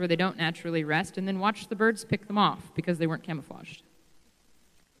trunks where they don't naturally rest and then watched the birds pick them off because they weren't camouflaged.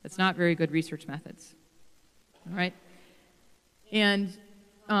 That's not very good research methods. All right? And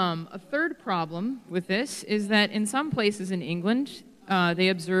a third problem with this is that in some places in England, they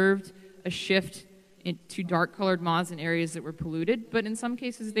observed a shift to dark-colored moths in areas that were polluted, but in some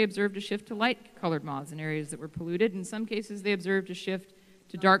cases they observed a shift to light-colored moths in areas that were polluted. In some cases they observed a shift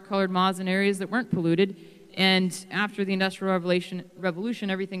to dark-colored moths in areas that weren't polluted. And after the Industrial Revolution,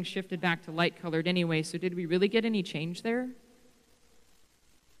 everything shifted back to light-colored anyway, so did we really get any change there?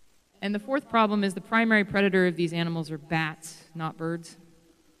 And the fourth problem is the primary predator of these animals are bats, not birds.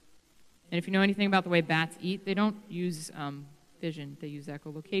 And if you know anything about the way bats eat, they don't use vision, they use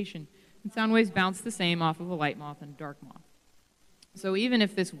echolocation. And sound waves bounce the same off of a light moth and a dark moth. So even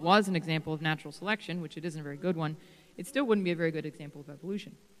if this was an example of natural selection, which it isn't a very good one, it still wouldn't be a very good example of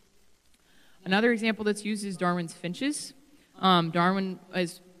evolution. Another example that's used is Darwin's finches. Darwin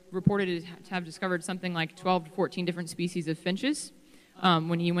is reported to have discovered something like 12 to 14 different species of finches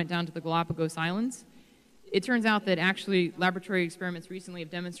when he went down to the Galapagos Islands. It turns out that actually laboratory experiments recently have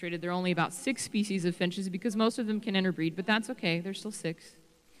demonstrated there are only about 6 species of finches because most of them can interbreed, but that's okay, there's still 6.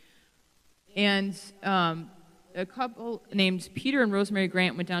 And a couple named Peter and Rosemary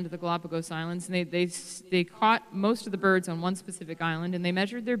Grant went down to the Galapagos Islands, and they caught most of the birds on one specific island, and they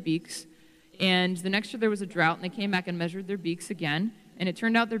measured their beaks. And the next year there was a drought, and they came back and measured their beaks again, and it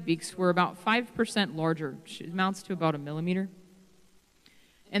turned out their beaks were about 5% larger, which amounts to about 1 millimeter.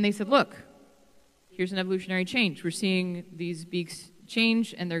 And they said, look, here's an evolutionary change. We're seeing these beaks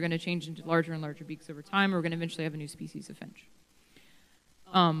change, and they're going to change into larger and larger beaks over time, and we're going to eventually have a new species of finch.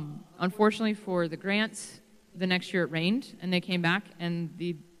 Unfortunately for the Grants, the next year it rained, and they came back, and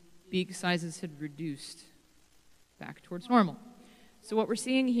the beak sizes had reduced back towards normal. So what we're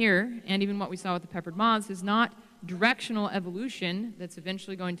seeing here, and even what we saw with the peppered moths, is not directional evolution that's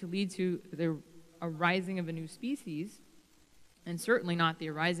eventually going to lead to the arising of a new species, and certainly not the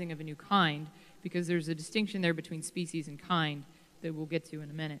arising of a new kind, because there's a distinction there between species and kind that we'll get to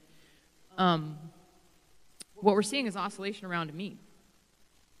in a minute. What we're seeing is oscillation around a mean.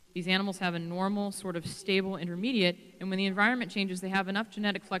 These animals have a normal, sort of stable intermediate, and when the environment changes, they have enough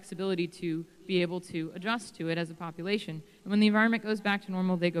genetic flexibility to be able to adjust to it as a population. And when the environment goes back to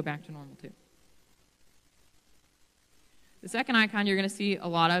normal, they go back to normal too. The second icon you're going to see a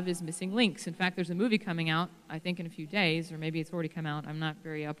lot of is missing links. In fact, there's a movie coming out, I think in a few days, or maybe it's already come out. I'm not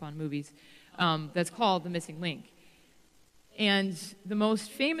very up on movies. That's called The Missing Link. And the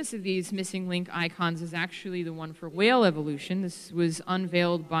most famous of these missing link icons is actually the one for whale evolution. This was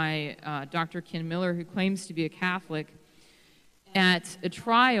unveiled by Dr. Ken Miller, who claims to be a Catholic, at a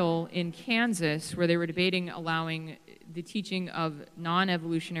trial in Kansas where they were debating allowing the teaching of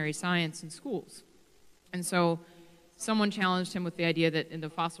non-evolutionary science in schools. And so someone challenged him with the idea that the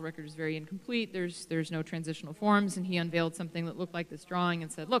fossil record is very incomplete, there's no transitional forms, and he unveiled something that looked like this drawing and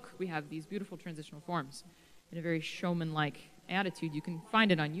said, look, we have these beautiful transitional forms. In a very showman-like attitude. You can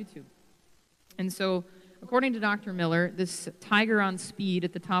find it on YouTube. And so, according to Dr. Miller, this tiger on speed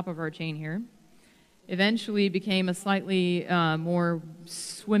at the top of our chain here eventually became a slightly more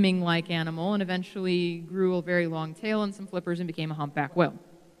swimming-like animal and eventually grew a very long tail and some flippers and became a humpback whale.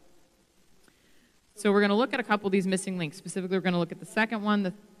 So we're going to look at a couple of these missing links. Specifically, we're going to look at the second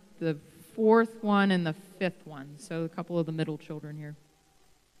one, the fourth one, and the fifth one. So a couple of the middle children here.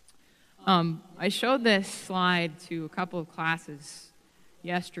 I showed this slide to a couple of classes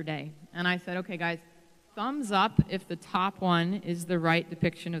yesterday, and I said, okay, guys, thumbs up if the top one is the right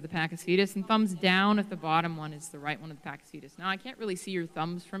depiction of the Pakicetus, and thumbs down if the bottom one is the right one of the Pakicetus. Now, I can't really see your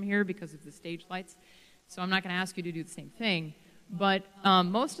thumbs from here because of the stage lights, so I'm not going to ask you to do the same thing, but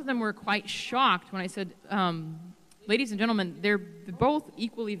most of them were quite shocked when I said, ladies and gentlemen, they're both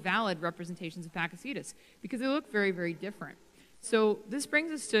equally valid representations of Pakicetus because they look very, very different. So this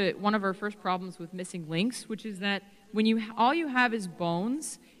brings us to one of our first problems with missing links, which is that when all you have is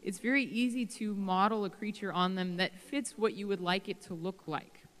bones, it's very easy to model a creature on them that fits what you would like it to look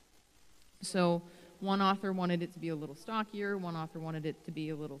like. So one author wanted it to be a little stockier, one author wanted it to be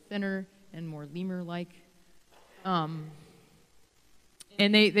a little thinner and more lemur-like. And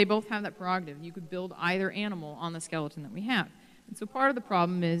they both have that prerogative. You could build either animal on the skeleton that we have. And so part of the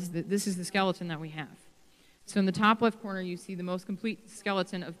problem is that this is the skeleton that we have. So in the top left corner, you see the most complete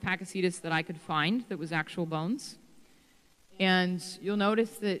skeleton of Pakicetus that I could find that was actual bones. And you'll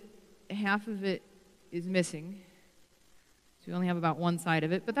notice that half of it is missing. So you only have about one side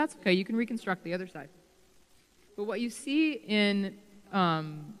of it, but that's okay. You can reconstruct the other side. But what you see in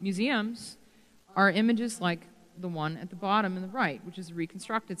museums are images like the one at the bottom and the right, which is a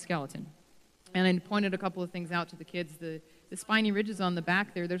reconstructed skeleton. And I pointed a couple of things out to the kids. The spiny ridges on the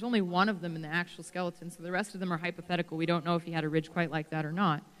back there's only one of them in the actual skeleton, so the rest of them are hypothetical. We don't know if he had a ridge quite like that or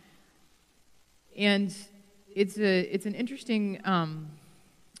not. And it's an interesting,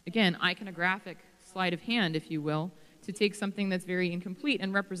 again, iconographic sleight of hand, if you will, to take something that's very incomplete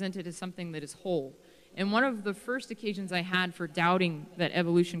and represent it as something that is whole. And one of the first occasions I had for doubting that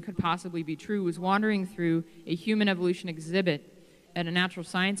evolution could possibly be true was wandering through a human evolution exhibit at a natural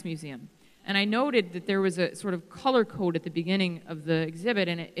science museum. And I noted that there was a sort of color code at the beginning of the exhibit,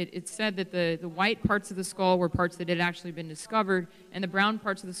 and it said that the white parts of the skull were parts that had actually been discovered, and the brown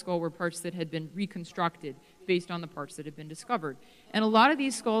parts of the skull were parts that had been reconstructed based on the parts that had been discovered. And a lot of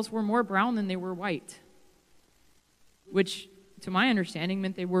these skulls were more brown than they were white, which, to my understanding,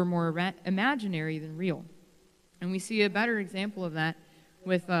 meant they were more imaginary than real. And we see a better example of that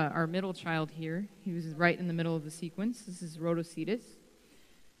with our middle child here. He was right in the middle of the sequence. This is Rhodocetus.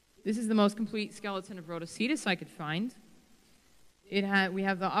 This is the most complete skeleton of Rhodocetus I could find. We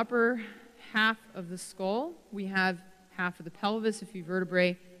have the upper half of the skull. We have half of the pelvis, a few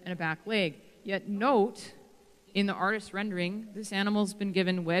vertebrae, and a back leg. Yet note, in the artist's rendering, this animal's been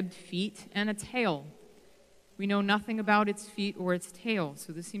given webbed feet and a tail. We know nothing about its feet or its tail,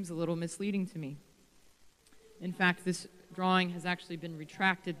 so this seems a little misleading to me. In fact, this drawing has actually been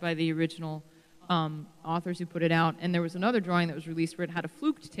retracted by the original authors who put it out, and there was another drawing that was released where it had a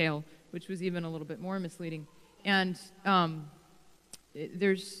fluked tail, which was even a little bit more misleading. And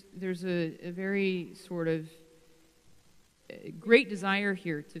there's a very sort of great desire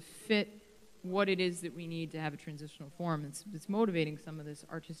here to fit what it is that we need to have a transitional form. It's motivating some of this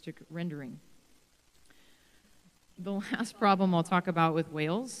artistic rendering. The last problem I'll talk about with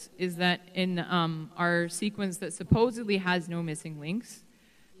whales is that in our sequence that supposedly has no missing links,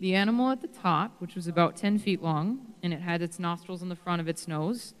 the animal at the top, which was about 10 feet long, and it had its nostrils in the front of its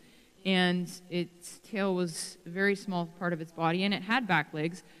nose, and its tail was a very small part of its body, and it had back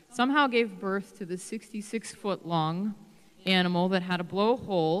legs, somehow gave birth to the 66-foot-long animal that had a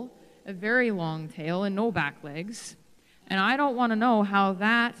blowhole, a very long tail, and no back legs. And I don't want to know how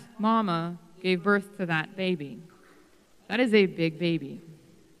that mama gave birth to that baby. That is a big baby.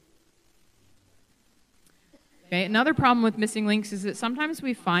 Okay, another problem with missing links is that sometimes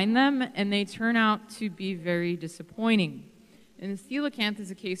we find them and they turn out to be very disappointing. And the coelacanth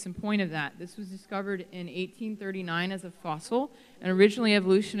is a case in point of that. This was discovered in 1839 as a fossil, and originally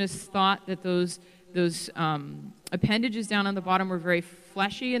evolutionists thought that those appendages down on the bottom were very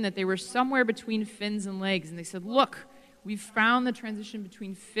fleshy and that they were somewhere between fins and legs. And they said, look, we've found the transition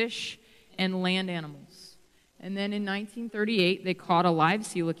between fish and land animals. And then in 1938, they caught a live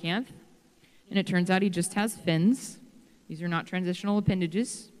coelacanth, and it turns out he just has fins. These are not transitional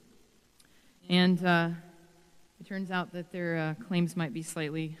appendages. And it turns out that their claims might be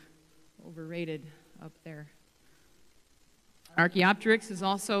slightly overrated up there. Archaeopteryx is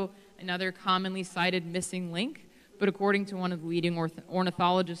also another commonly cited missing link, but according to one of the leading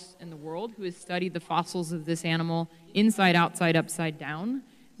ornithologists in the world who has studied the fossils of this animal inside, outside, upside down,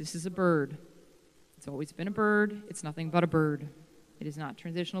 this is a bird. It's always been a bird. It's nothing but a bird. It is not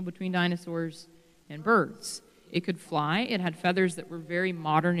transitional between dinosaurs and birds. It could fly. It had feathers that were very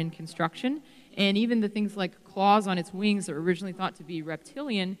modern in construction. And even the things like claws on its wings that were originally thought to be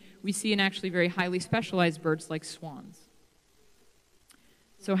reptilian, we see in actually very highly specialized birds like swans.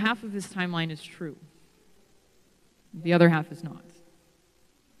 So half of this timeline is true. The other half is not.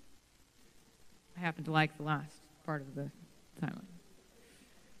 I happen to like the last part of the timeline.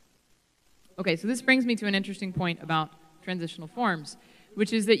 Okay, so this brings me to an interesting point about transitional forms,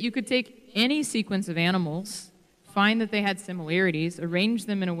 which is that you could take any sequence of animals, find that they had similarities, arrange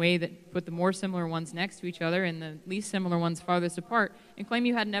them in a way that put the more similar ones next to each other and the least similar ones farthest apart, and claim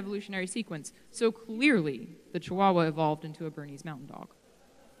you had an evolutionary sequence. So clearly, the Chihuahua evolved into a Bernese Mountain Dog.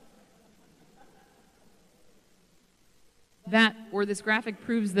 that, or this graphic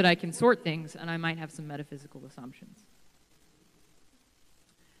proves that I can sort things, and I might have some metaphysical assumptions.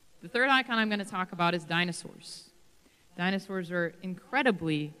 The third icon I'm going to talk about is dinosaurs. Dinosaurs are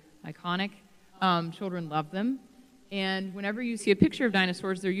incredibly iconic. Children love them. And whenever you see a picture of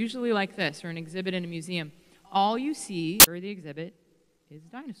dinosaurs, they're usually like this, or an exhibit in a museum. All you see, or the exhibit, is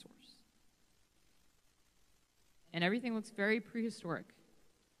dinosaurs. And everything looks very prehistoric,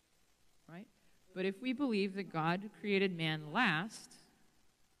 right? But if we believe that God created man last,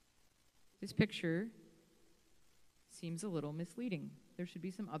 this picture seems a little misleading. There should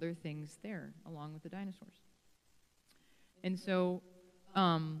be some other things there along with the dinosaurs. And so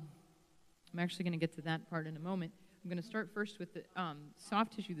I'm actually going to get to that part in a moment. I'm going to start first with the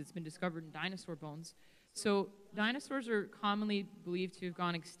soft tissue that's been discovered in dinosaur bones. So dinosaurs are commonly believed to have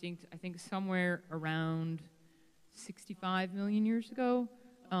gone extinct, I think, somewhere around 65 million years ago.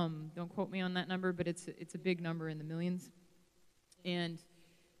 Don't quote me on that number, but it's a big number in the millions. And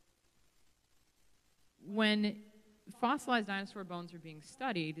when fossilized dinosaur bones are being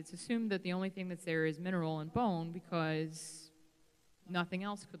studied, it's assumed that the only thing that's there is mineral and bone because nothing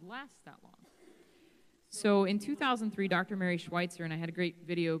else could last that long. So in 2003, Dr. Mary Schweitzer, and I had a great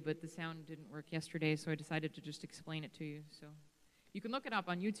video, but the sound didn't work yesterday, so I decided to just explain it to you. So you can look it up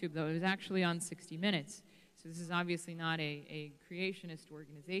on YouTube, though. It was actually on 60 Minutes. So this is obviously not a creationist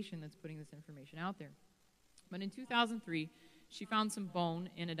organization that's putting this information out there. But in 2003, she found some bone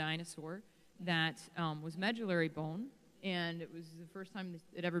in a dinosaur that was medullary bone, and it was the first time it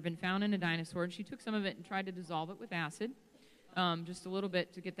had ever been found in a dinosaur. And she took some of it and tried to dissolve it with acid, just a little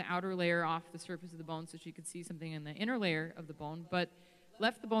bit to get the outer layer off the surface of the bone so she could see something in the inner layer of the bone, but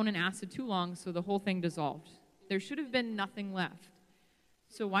left the bone in acid too long, so the whole thing dissolved. There should have been nothing left.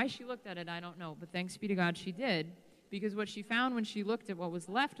 So why she looked at it, I don't know, but thanks be to God she did, because what she found when she looked at what was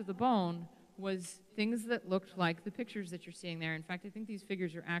left of the bone was things that looked like the pictures that you're seeing there. In fact, I think these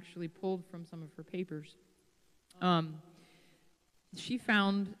figures are actually pulled from some of her papers. She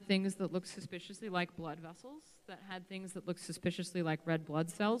found things that looked suspiciously like blood vessels, that had things that looked suspiciously like red blood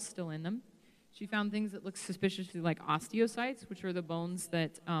cells still in them. She found things that looked suspiciously like osteocytes, which are the bones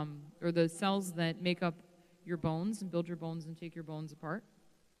that, or the cells that make up your bones and build your bones and take your bones apart.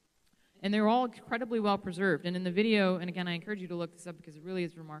 And they're all incredibly well preserved. And in the video, and again, I encourage you to look this up because it really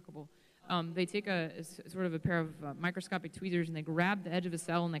is remarkable, they take sort of a pair of microscopic tweezers and they grab the edge of a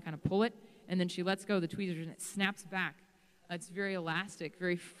cell and they kind of pull it, and then she lets go of the tweezers and it snaps back. It's very elastic,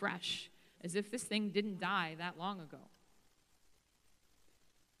 very fresh, as if this thing didn't die that long ago.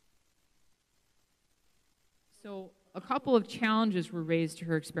 So a couple of challenges were raised to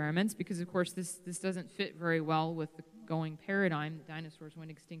her experiments because, of course, this doesn't fit very well with the going paradigm. Dinosaurs went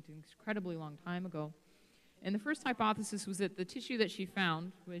extinct an incredibly long time ago. And the first hypothesis was that the tissue that she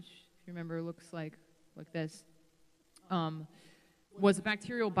found, which, if you remember, looks like this, was a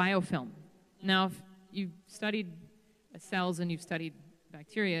bacterial biofilm. Now, if you've studied cells and you've studied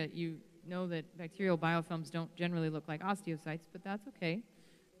bacteria, you know that bacterial biofilms don't generally look like osteocytes, but that's okay.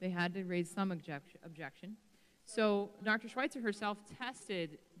 They had to raise some objection. So Dr. Schweitzer herself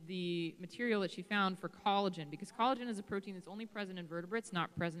tested the material that she found for collagen, because collagen is a protein that's only present in vertebrates,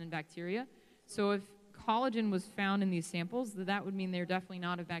 not present in bacteria. So if collagen was found in these samples, that would mean they're definitely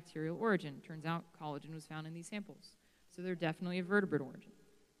not of bacterial origin. Turns out collagen was found in these samples. So they're definitely of vertebrate origin.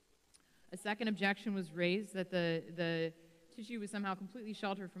 A second objection was raised that the tissue was somehow completely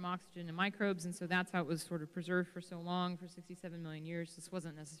sheltered from oxygen and microbes, and so that's how it was sort of preserved for so long, for 67 million years. This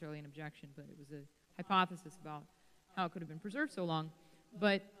wasn't necessarily an objection, but it was a hypothesis about how it could have been preserved so long.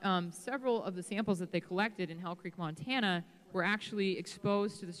 But several of the samples that they collected in Hell Creek, Montana, were actually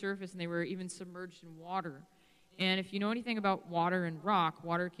exposed to the surface, and they were even submerged in water. And if you know anything about water and rock,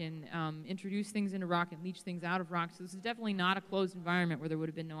 water can introduce things into rock and leach things out of rock. So this is definitely not a closed environment where there would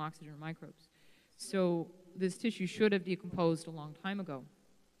have been no oxygen or microbes. So this tissue should have decomposed a long time ago.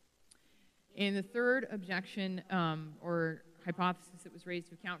 And the third objection or hypothesis that was raised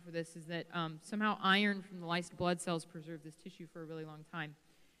to account for this is that somehow iron from the lysed blood cells preserved this tissue for a really long time.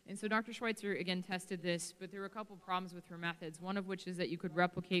 And so Dr. Schweitzer, again, tested this, but there were a couple of problems with her methods, one of which is that you could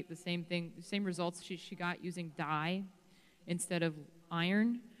replicate the same thing, the same results she got using dye instead of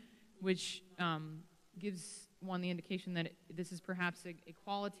iron, which gives one the indication that this is perhaps a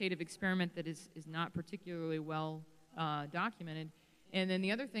qualitative experiment that is not particularly well documented. And then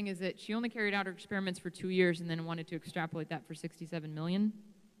the other thing is that she only carried out her experiments for 2 years and then wanted to extrapolate that for 67 million.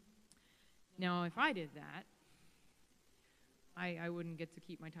 Now, if I did that, I wouldn't get to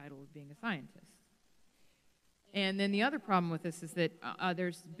keep my title of being a scientist. And then the other problem with this is that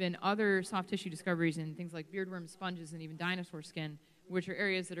there's been other soft tissue discoveries in things like beardworm sponges and even dinosaur skin, which are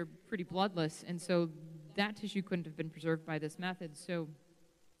areas that are pretty bloodless. And so that tissue couldn't have been preserved by this method. So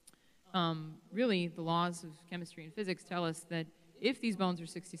really, the laws of chemistry and physics tell us that if these bones are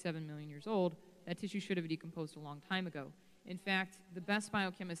 67 million years old, that tissue should have decomposed a long time ago. In fact, the best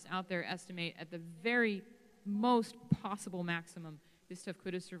biochemists out there estimate at the very most possible maximum, this stuff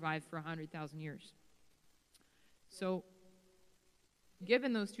could have survived for 100,000 years. So,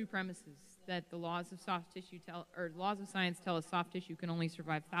 given those two premises, that the laws of soft tissue laws of science tell us soft tissue can only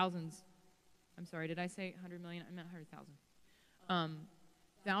survive thousands. I'm sorry, did I say 100 million? I meant 100,000.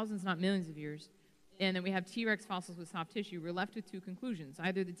 Thousands, not millions of years. And then we have T-Rex fossils with soft tissue. We're left with two conclusions.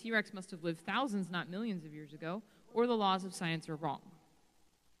 Either the T-Rex must have lived thousands, not millions of years ago, or the laws of science are wrong.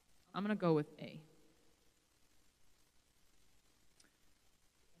 I'm going to go with A.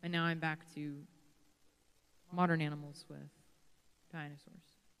 And now I'm back to modern animals with dinosaurs.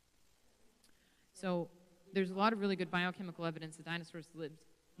 So there's a lot of really good biochemical evidence that dinosaurs lived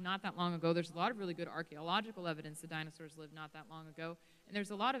not that long ago. There's a lot of really good archaeological evidence that dinosaurs lived not that long ago. And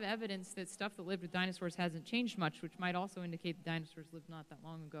there's a lot of evidence that stuff that lived with dinosaurs hasn't changed much, which might also indicate that dinosaurs lived not that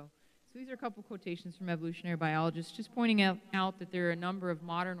long ago. So these are a couple quotations from evolutionary biologists just pointing out that there are a number of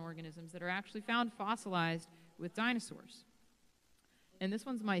modern organisms that are actually found fossilized with dinosaurs. And this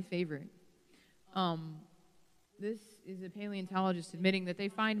one's my favorite. This is a paleontologist admitting that they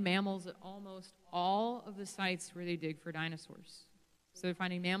find mammals at almost all of the sites where they dig for dinosaurs. So they're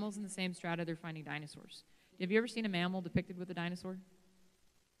finding mammals in the same strata, they're finding dinosaurs. Have you ever seen a mammal depicted with a dinosaur?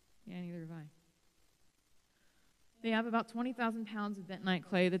 Yeah, neither have I. They have about 20,000 pounds of bentonite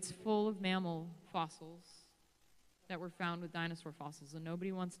clay that's full of mammal fossils that were found with dinosaur fossils, and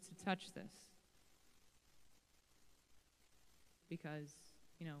nobody wants to touch this. Because,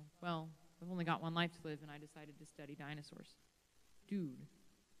 well, I've only got one life to live, and I decided to study dinosaurs. Dude,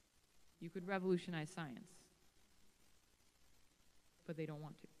 you could revolutionize science. But they don't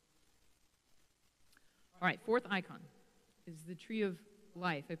want to. All right, fourth icon is the tree of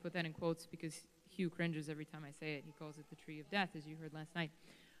life. I put that in quotes because Hugh cringes every time I say it. He calls it the tree of death, as you heard last night.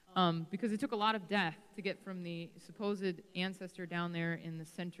 Because it took a lot of death to get from the supposed ancestor down there in the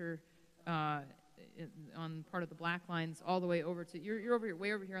center on part of the black lines all the way over to, you're over here,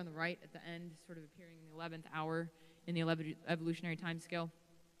 way over here on the right at the end, sort of appearing in the 11th hour in the evolutionary time scale,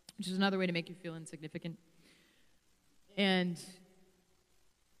 which is another way to make you feel insignificant. And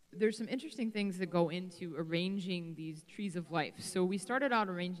there's some interesting things that go into arranging these trees of life. So we started out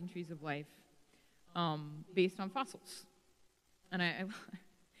arranging trees of life based on fossils. And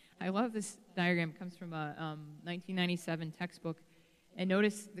I love this diagram. It comes from a 1997 textbook. And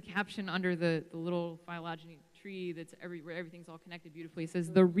notice the caption under the little phylogeny tree that's where everything's all connected beautifully. It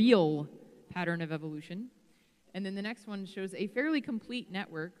says, the real pattern of evolution. And then the next one shows a fairly complete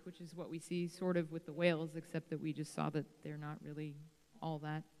network, which is what we see sort of with the whales, except that we just saw that they're not really all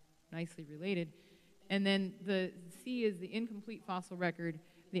that nicely related. And then the C is the incomplete fossil record.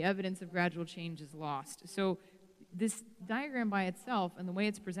 The evidence of gradual change is lost. So this diagram by itself and the way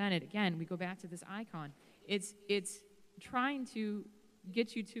it's presented, again, we go back to this icon. It's trying to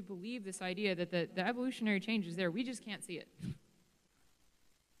get you to believe this idea that the evolutionary change is there. We just can't see it.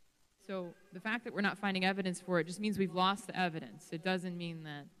 So the fact that we're not finding evidence for it just means we've lost the evidence. It doesn't mean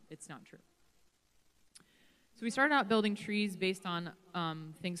that it's not true. So we started out building trees based on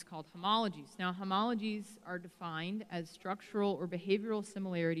things called homologies. Now, homologies are defined as structural or behavioral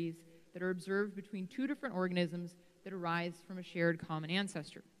similarities that are observed between two different organisms that arise from a shared common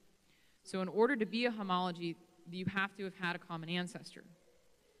ancestor. So in order to be a homology, you have to have had a common ancestor.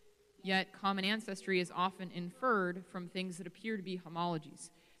 Yet common ancestry is often inferred from things that appear to be homologies.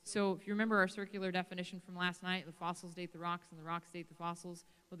 So if you remember our circular definition from last night, the fossils date the rocks and the rocks date the fossils.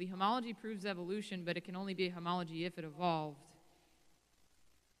 Well, the homology proves evolution, but it can only be a homology if it evolved.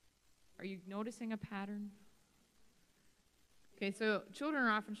 Are you noticing a pattern? Okay, so children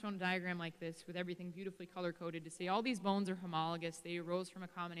are often shown a diagram like this with everything beautifully color-coded to say all these bones are homologous, they arose from a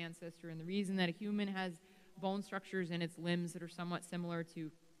common ancestor, and the reason that a human has bone structures in its limbs that are somewhat similar to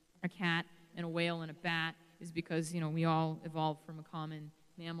a cat and a whale and a bat is because, we all evolved from a common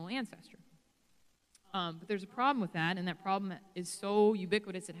mammal ancestor. But there's a problem with that, and that problem is so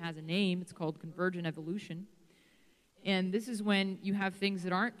ubiquitous it has a name. It's called convergent evolution. And this is when you have things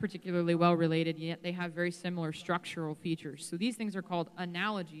that aren't particularly well related, yet they have very similar structural features. So these things are called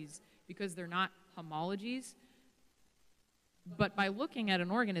analogies because they're not homologies. But by looking at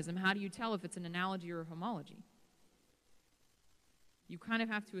an organism, how do you tell if it's an analogy or a homology? You kind of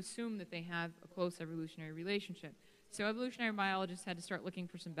have to assume that they have a close evolutionary relationship. So evolutionary biologists had to start looking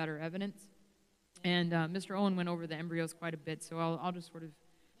for some better evidence. And Mr. Owen went over the embryos quite a bit, so I'll just sort of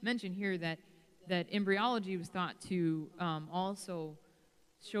mention here that embryology was thought to also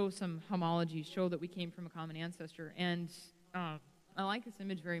show some homology, show that we came from a common ancestor. And I like this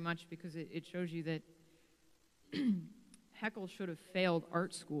image very much because it shows you that Haeckel should have failed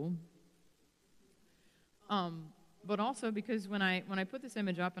art school. But also because when I put this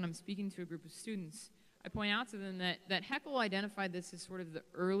image up and I'm speaking to a group of students, I point out to them that Haeckel identified this as sort of the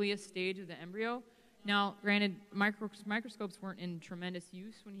earliest stage of the embryo. Now, granted, microscopes weren't in tremendous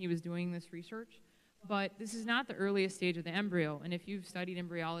use when he was doing this research, but this is not the earliest stage of the embryo. And if you've studied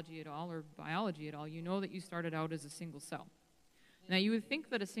embryology at all or biology at all, you know that you started out as a single cell. Now, you would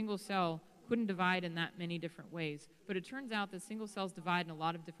think that a single cell couldn't divide in that many different ways, but it turns out that single cells divide in a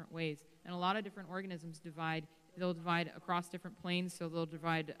lot of different ways, and a lot of different organisms divide. They'll divide across different planes, so they'll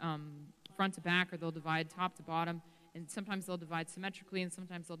divide front to back, or they'll divide top to bottom, and sometimes they'll divide symmetrically, and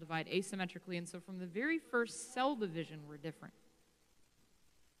sometimes they'll divide asymmetrically, and so from the very first cell division, we're different.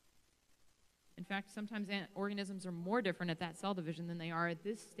 In fact, sometimes organisms are more different at that cell division than they are at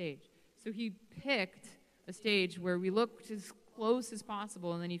this stage. So he picked a stage where we looked as close as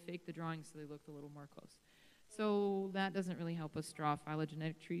possible, and then he faked the drawings so they looked a little more close. So that doesn't really help us draw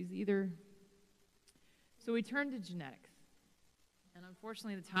phylogenetic trees either. So we turn to genetics. And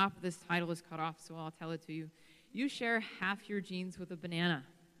unfortunately, the top of this title is cut off, so I'll tell it to you. You share half your genes with a banana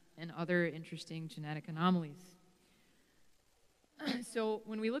and other interesting genetic anomalies. So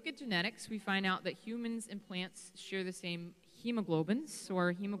when we look at genetics, we find out that humans and plants share the same hemoglobins, so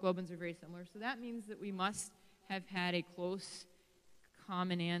our hemoglobins are very similar. So that means that we must have had a close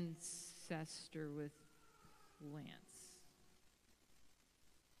common ancestor with plants.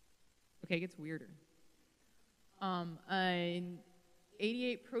 Okay, it gets weirder.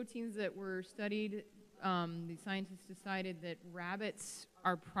 88 proteins that were studied, the scientists decided that rabbits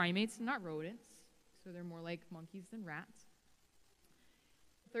are primates and not rodents, so they're more like monkeys than rats.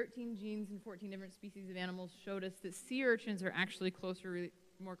 13 genes in 14 different species of animals showed us that sea urchins are actually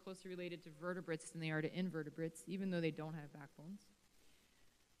more closely related to vertebrates than they are to invertebrates, even though they don't have backbones.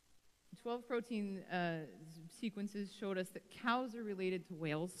 12 protein sequences showed us that cows are related to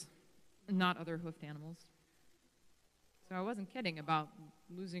whales, not other hoofed animals. So I wasn't kidding about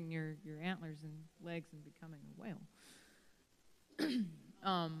losing your antlers and legs and becoming a whale.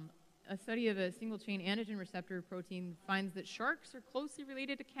 A study of a single-chain antigen receptor protein finds that sharks are closely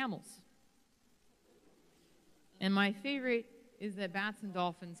related to camels. And my favorite is that bats and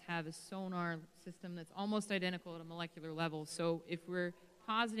dolphins have a sonar system that's almost identical at a molecular level. So if we're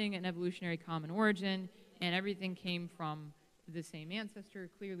positing an evolutionary common origin and everything came from the same ancestor,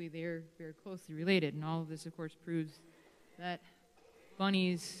 clearly they're very closely related. And all of this, of course, proves that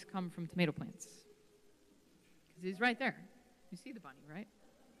bunnies come from tomato plants. Because he's right there. You see the bunny, right?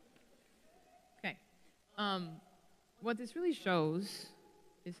 Okay. What this really shows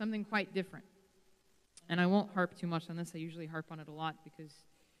is something quite different. And I won't harp too much on this. I usually harp on it a lot because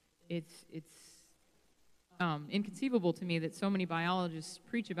it's inconceivable to me that so many biologists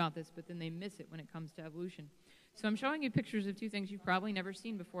preach about this, but then they miss it when it comes to evolution. So I'm showing you pictures of two things you've probably never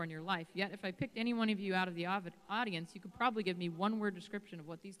seen before in your life. Yet if I picked any one of you out of the audience, you could probably give me one-word description of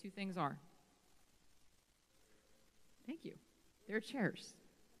what these two things are. Thank you. They're chairs.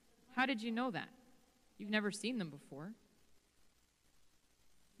 How did you know that? You've never seen them before.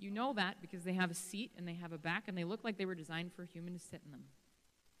 You know that because they have a seat and they have a back and they look like they were designed for a human to sit in them.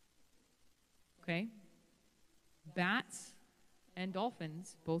 Okay? Bats and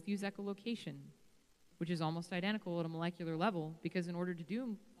dolphins both use echolocation, which is almost identical at a molecular level, because in order to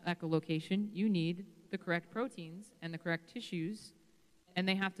do echolocation, you need the correct proteins and the correct tissues, and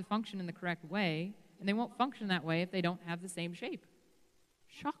they have to function in the correct way, and they won't function that way if they don't have the same shape.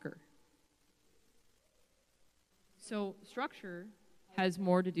 Shocker. So structural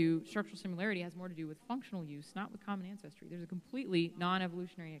similarity has more to do with functional use, not with common ancestry. There's a completely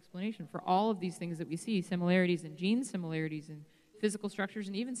non-evolutionary explanation for all of these things that we see, similarities in genes, similarities in physical structures,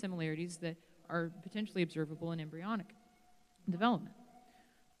 and even similarities that are potentially observable in embryonic development.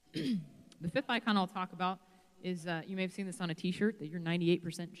 The fifth icon I'll talk about is, you may have seen this on a t-shirt, that you're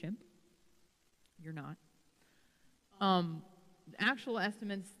 98% chimp. You're not. The actual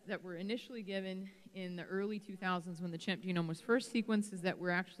estimates that were initially given in the early 2000s when the chimp genome was first sequenced is that we're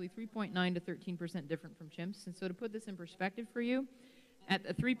actually 3.9 to 13% different from chimps. And so to put this in perspective for you, at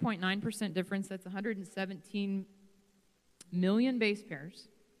a 3.9% difference, that's 117 million base pairs,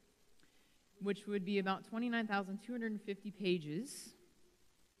 which would be about 29,250 pages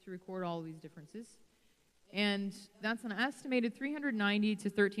to record all of these differences. And that's an estimated 390 to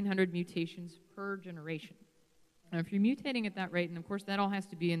 1,300 mutations per generation. Now, if you're mutating at that rate, and of course that all has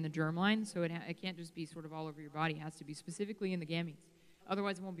to be in the germline, so it can't just be sort of all over your body, it has to be specifically in the gametes.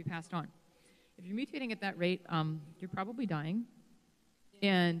 Otherwise it won't be passed on. If you're mutating at that rate, you're probably dying.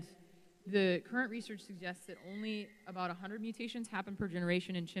 And the current research suggests that only about 100 mutations happen per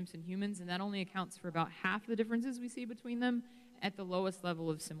generation in chimps and humans, and that only accounts for about half the differences we see between them at the lowest level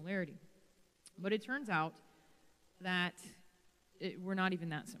of similarity. But it turns out that we're not even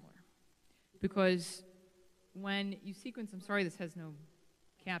that similar. Because when you sequence, I'm sorry this has no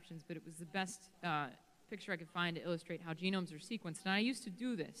captions, but it was the best picture I could find to illustrate how genomes are sequenced. And I used to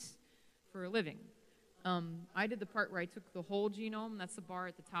do this for a living. I did the part where I took the whole genome, that's the bar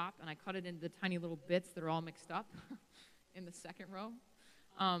at the top, and I cut it into the tiny little bits that are all mixed up in the second row.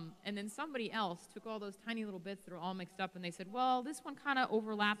 And then somebody else took all those tiny little bits that are all mixed up, and they said, well, this one kind of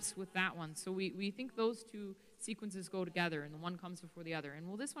overlaps with that one. So we think those two sequences go together, and the one comes before the other. And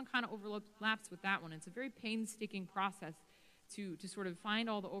well, this one kind of overlaps with that one. It's a very painstaking process to sort of find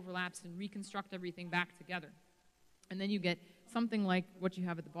all the overlaps and reconstruct everything back together. And then you get something like what you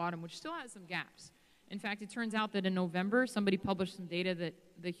have at the bottom, which still has some gaps. In fact, it turns out that in November, somebody published some data that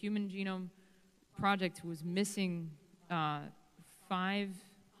the Human Genome Project was missing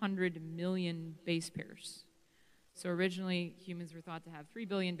 500 million base pairs. So originally, humans were thought to have 3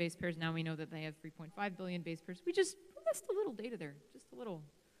 billion base pairs. Now we know that they have 3.5 billion base pairs. We just missed a little data there, just a little,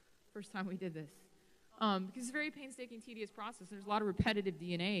 first time we did this. Because it's a very painstaking, tedious process. There's a lot of repetitive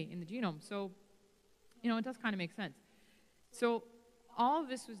DNA in the genome. So, it does kind of make sense. So all of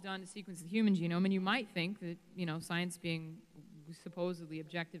this was done to sequence the human genome, and you might think that, science being supposedly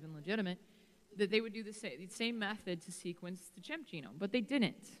objective and legitimate, that they would do the same method to sequence the chimp genome, but they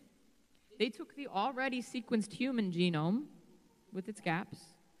didn't. They took the already sequenced human genome with its gaps,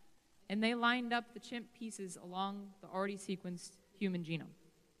 and they lined up the chimp pieces along the already sequenced human genome.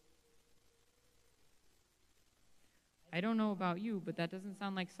 I don't know about you, but that doesn't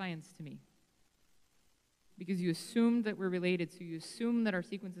sound like science to me. Because you assume that we're related, so you assume that our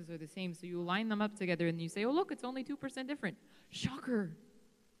sequences are the same, so you line them up together and you say, oh, look, it's only 2% different. Shocker.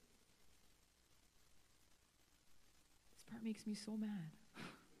 This part makes me so mad.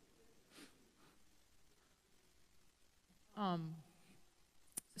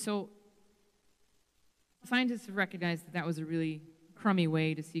 So scientists have recognized that that was a really crummy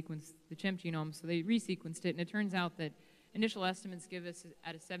way to sequence the chimp genome, so they resequenced it, and it turns out that initial estimates give us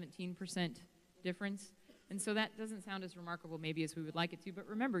at a 17% difference. And so that doesn't sound as remarkable maybe as we would like it to, but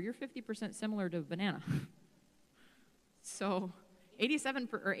remember, you're 50% similar to a banana. So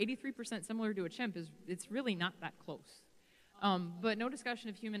 83% similar to a chimp it's really not that close. But no discussion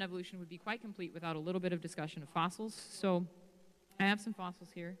of human evolution would be quite complete without a little bit of discussion of fossils. So I have some fossils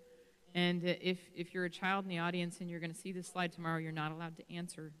here. And if you're a child in the audience and you're going to see this slide tomorrow, you're not allowed to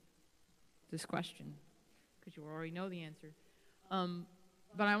answer this question because you already know the answer.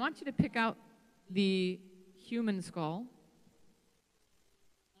 But I want you to pick out the human skull,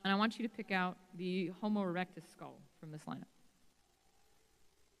 and I want you to pick out the Homo erectus skull from this lineup.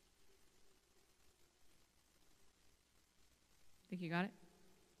 Think you got it?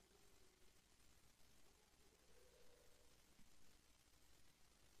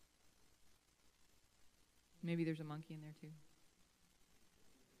 Maybe there's a monkey in there too.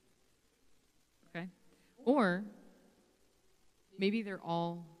 Okay? Or maybe they're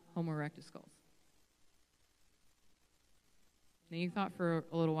all Homo erectus skulls. Now you thought for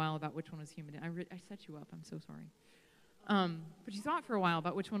a little while about which one was human. I set you up, I'm so sorry. But you thought for a while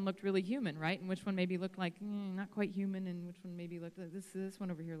about which one looked really human, right? And which one maybe looked like not quite human, and which one maybe looked like this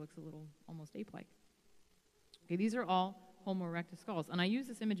one over here looks a little almost ape-like. Okay, these are all Homo erectus skulls. And I use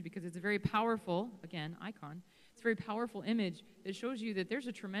this image because it's a very powerful, again, icon. It's a very powerful image that shows you that there's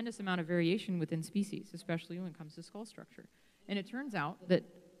a tremendous amount of variation within species, especially when it comes to skull structure. And it turns out that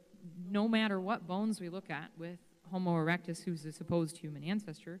no matter what bones we look at with Homo erectus, who's a supposed human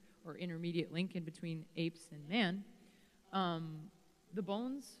ancestor, or intermediate link in between apes and man, the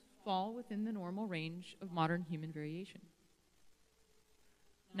bones fall within the normal range of modern human variation.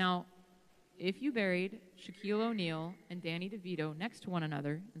 Now, if you buried Shaquille O'Neal and Danny DeVito next to one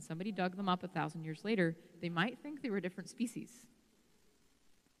another, and somebody dug them up 1,000 years later, they might think they were different species.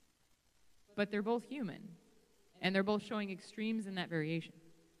 But they're both human, and they're both showing extremes in that variation.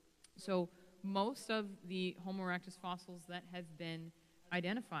 So most of the Homo erectus fossils that have been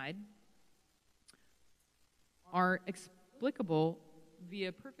identified are explicable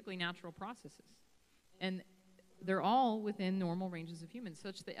via perfectly natural processes. And they're all within normal ranges of humans,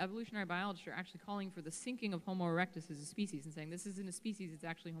 such that evolutionary biologists are actually calling for the sinking of Homo erectus as a species and saying this isn't a species, it's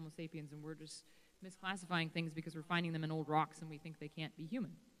actually Homo sapiens, and we're just misclassifying things because we're finding them in old rocks and we think they can't be human.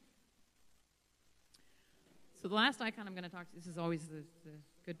 So the last icon I'm going to talk to, this is always the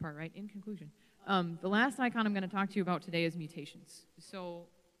good part, right? In conclusion. The last icon I'm going to talk to you about today is mutations. So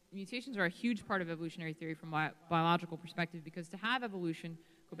mutations are a huge part of evolutionary theory from a biological perspective, because to have evolution,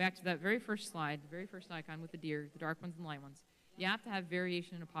 go back to that very first slide, the very first icon with the deer, the dark ones and the light ones, you have to have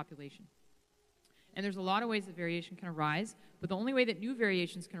variation in a population. And there's a lot of ways that variation can arise, but the only way that new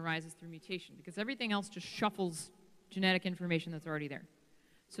variations can arise is through mutation, because everything else just shuffles genetic information that's already there.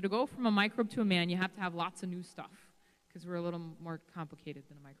 So to go from a microbe to a man, you have to have lots of new stuff, because we're a little more complicated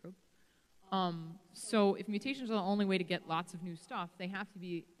than a microbe. So if mutations are the only way to get lots of new stuff, they have to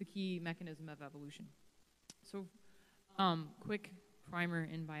be the key mechanism of evolution. So quick primer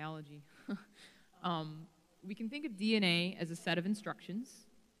in biology. We can think of DNA as a set of instructions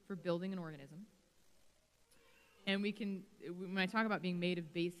for building an organism. And we can, when I talk about being made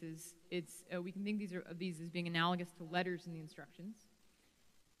of bases, we can think of these as being analogous to letters in the instructions.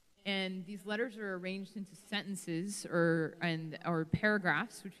 And these letters are arranged into sentences or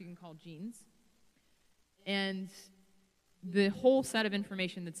paragraphs, which we can call genes. And the whole set of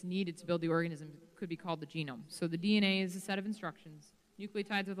information that's needed to build the organism could be called the genome. So the DNA is a set of instructions,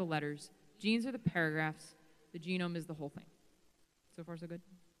 nucleotides are the letters, genes are the paragraphs, the genome is the whole thing. So far, so good?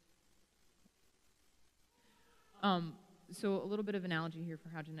 So a little bit of analogy here for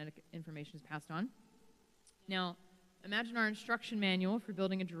how genetic information is passed on. Now, imagine our instruction manual for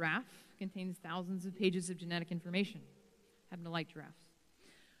building a giraffe contains thousands of pages of genetic information. I happen to like giraffes.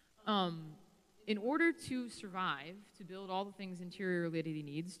 In order to survive, to build all the things interiorly that he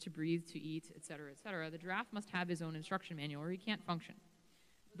needs, to breathe, to eat, etc., the giraffe must have his own instruction manual or he can't function.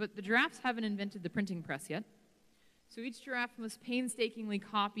 But the giraffes haven't invented the printing press yet, so each giraffe must painstakingly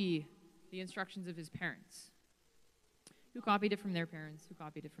copy the instructions of his parents, who copied it from their parents, who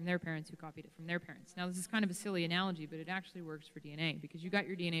copied it from their parents, who copied it from their parents. Now, this is kind of a silly analogy, but it actually works for DNA, because you got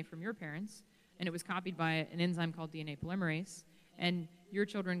your DNA from your parents, and it was copied by an enzyme called DNA polymerase, and your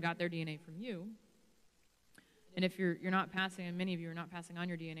children got their DNA from you. And if you're not passing, and many of you are not passing on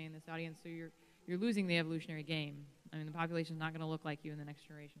your DNA in this audience, so you're losing the evolutionary game. I mean, the population's not going to look like you in the next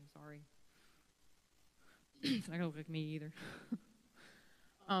generation, sorry. It's not going to look like me either.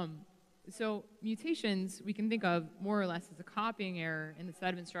 So mutations we can think of more or less as a copying error in the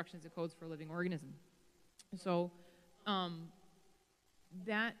set of instructions it codes for a living organism. So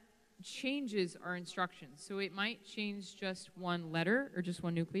that changes our instructions. So it might change just one letter or just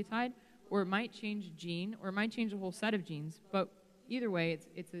one nucleotide, or it might change a gene, or it might change a whole set of genes. But either way,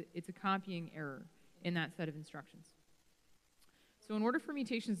 it's a copying error in that set of instructions. So in order for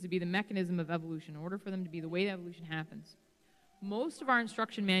mutations to be the mechanism of evolution, in order for them to be the way that evolution happens, most of our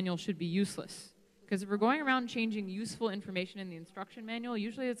instruction manual should be useless. Because if we're going around changing useful information in the instruction manual,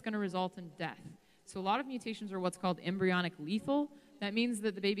 usually it's going to result in death. So a lot of mutations are what's called embryonic lethal. That means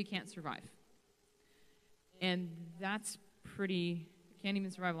that the baby can't survive. And that's pretty, can't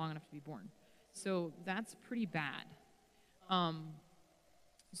even survive long enough to be born. So that's pretty bad.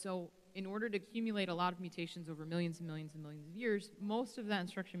 So in order to accumulate a lot of mutations over millions and millions and millions of years, most of that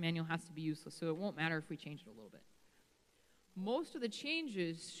instruction manual has to be useless. So it won't matter if we change it a little bit. Most of the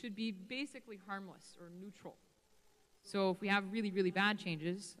changes should be basically harmless or neutral. So if we have really, really bad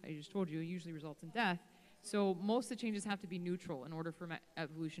changes, I just told you, it usually results in death. So most of the changes have to be neutral in order for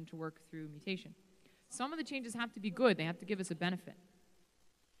evolution to work through mutation. Some of the changes have to be good. They have to give us a benefit.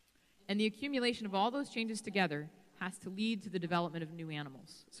 And the accumulation of all those changes together has to lead to the development of new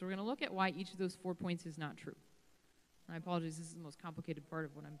animals. So we're going to look at why each of those 4 points is not true. And I apologize, this is the most complicated part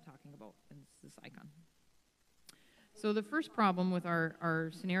of what I'm talking about, and it's this icon. So the first problem with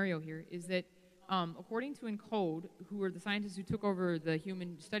our scenario here is that according to ENCODE, who are the scientists who took over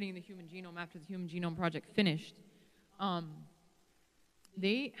studying the human genome after the Human Genome Project finished,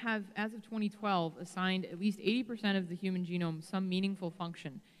 they have, as of 2012, assigned at least 80% of the human genome some meaningful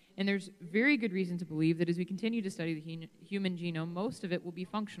function. And there's very good reason to believe that as we continue to study the human genome, most of it will be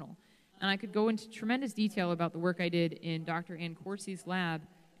functional. And I could go into tremendous detail about the work I did in Dr. Ann Corsi's lab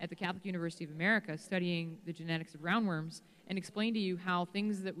at the Catholic University of America studying the genetics of roundworms and explain to you how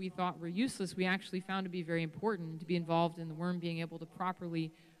things that we thought were useless we actually found to be very important to be involved in the worm being able to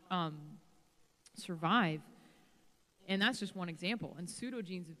properly survive. And that's just one example. And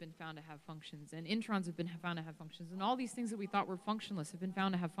pseudogenes have been found to have functions, and introns have been found to have functions, and all these things that we thought were functionless have been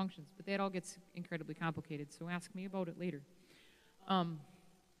found to have functions. But that all gets incredibly complicated, so ask me about it later.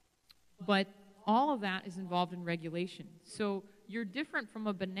 But all of that is involved in regulation. So you're different from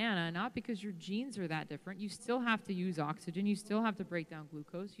a banana, not because your genes are that different. You still have to use oxygen. You still have to break down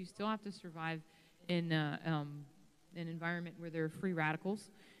glucose. You still have to survive in an environment where there are free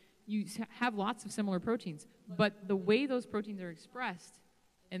radicals. You have lots of similar proteins. But the way those proteins are expressed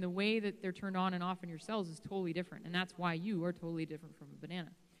and the way that they're turned on and off in your cells is totally different. And that's why you are totally different from a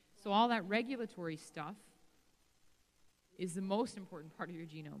banana. So all that regulatory stuff is the most important part of your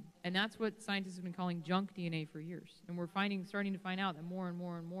genome. And that's what scientists have been calling junk DNA for years. And we're starting to find out that more and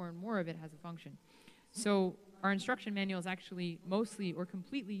more and more and more of it has a function. So our instruction manual is actually mostly or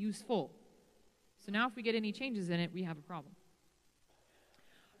completely useful. So now if we get any changes in it, we have a problem.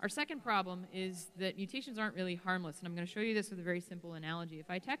 Our second problem is that mutations aren't really harmless. And I'm going to show you this with a very simple analogy. If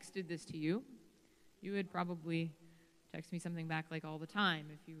I texted this to you, you would probably text me something back like all the time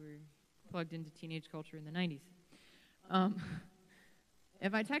if you were plugged into teenage culture in the 90s.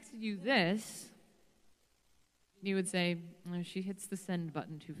 If I texted you this, you would say, oh, she hits the send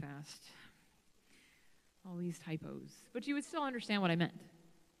button too fast. All these typos. But you would still understand what I meant.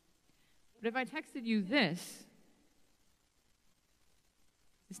 But if I texted you this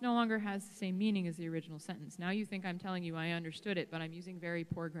no longer has the same meaning as the original sentence. Now you think I'm telling you I understood it, but I'm using very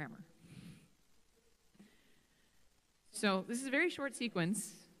poor grammar. So this is a very short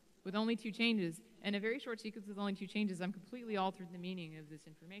sequence with only 2 changes, and a very short sequence with only 2 changes, I'm completely altered the meaning of this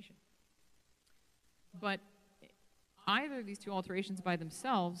information. But either of these 2 alterations by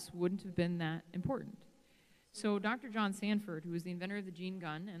themselves wouldn't have been that important. So Dr. John Sanford, who is the inventor of the gene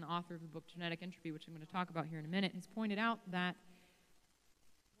gun and author of the book Genetic Entropy, which I'm going to talk about here in a minute, has pointed out that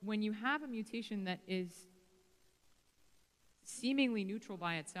when you have a mutation that is seemingly neutral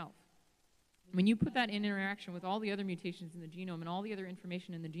by itself, when you put that in interaction with all the other mutations in the genome and all the other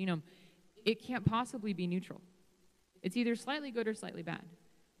information in the genome, it can't possibly be neutral. It's either slightly good or slightly bad.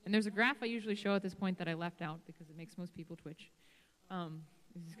 And there's a graph I usually show at this point that I left out because it makes most people twitch.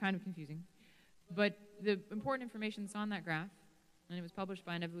 This is kind of confusing. But the important information that's on that graph, and it was published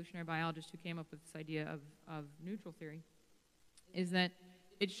by an evolutionary biologist who came up with this idea of neutral theory, is that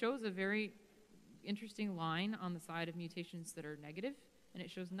it shows a very interesting line on the side of mutations that are negative, and it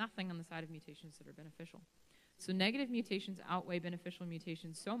shows nothing on the side of mutations that are beneficial. So negative mutations outweigh beneficial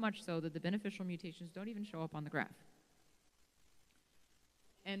mutations so much so that the beneficial mutations don't even show up on the graph.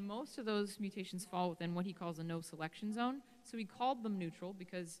 And most of those mutations fall within what he calls a no selection zone. So he called them neutral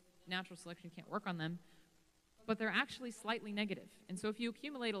because natural selection can't work on them, but they're actually slightly negative. And so if you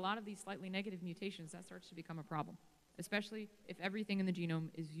accumulate a lot of these slightly negative mutations, that starts to become a problem, especially if everything in the genome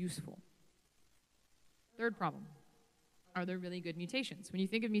is useful. Third problem, are there really good mutations? When you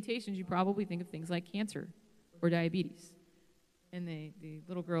think of mutations, you probably think of things like cancer or diabetes. And the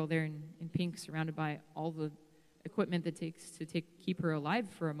little girl there in pink, surrounded by all the equipment that takes to keep her alive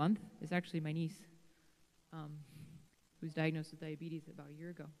for a month, is actually my niece, who was diagnosed with diabetes about a year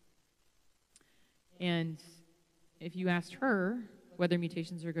ago. And if you asked her whether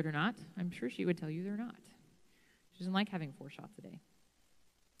mutations are good or not, I'm sure she would tell you they're not. She doesn't like having 4 shots a day.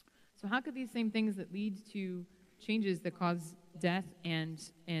 So how could these same things that lead to changes that cause death and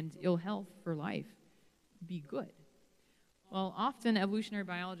ill health for life be good? Well, often evolutionary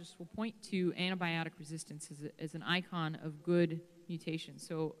biologists will point to antibiotic resistance as an icon of good mutation.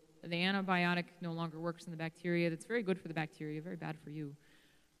 So the antibiotic no longer works in the bacteria. That's very good for the bacteria, very bad for you.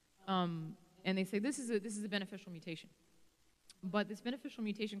 And they say this is a beneficial mutation. But this beneficial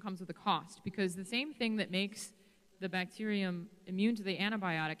mutation comes with a cost, because the same thing that makes the bacterium immune to the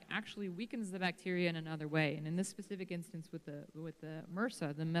antibiotic actually weakens the bacteria in another way. And in this specific instance with the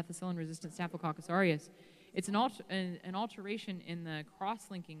MRSA, the methicillin-resistant Staphylococcus aureus, it's an alteration in the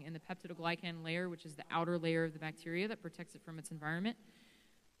cross-linking in the peptidoglycan layer, which is the outer layer of the bacteria that protects it from its environment.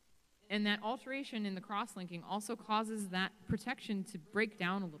 And that alteration in the cross-linking also causes that protection to break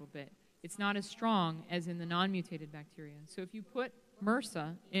down a little bit. It's not as strong as in the non-mutated bacteria. So if you put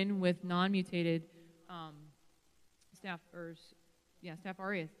MRSA in with non-mutated Staph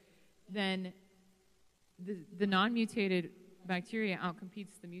aureus, then the non-mutated bacteria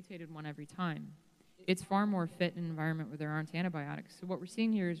outcompetes the mutated one every time. It's far more fit in an environment where there aren't antibiotics. So what we're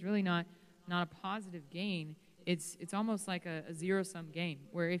seeing here is really not a positive gain. It's almost like a zero-sum game,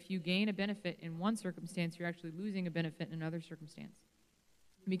 where if you gain a benefit in one circumstance, you're actually losing a benefit in another circumstance,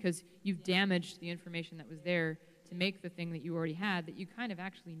 because you've damaged the information that was there to make the thing that you already had that you kind of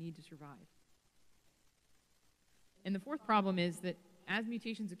actually need to survive. And the fourth problem is that as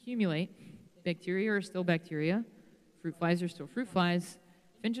mutations accumulate, bacteria are still bacteria, fruit flies are still fruit flies,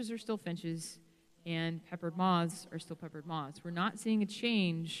 finches are still finches, and peppered moths are still peppered moths. We're not seeing a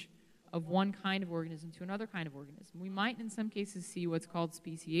change of one kind of organism to another kind of organism. We might in some cases see what's called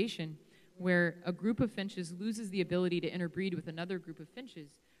speciation, where a group of finches loses the ability to interbreed with another group of finches,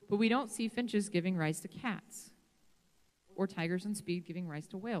 but we don't see finches giving rise to cats, or tigers on speed giving rise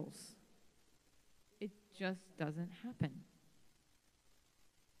to whales. It just doesn't happen.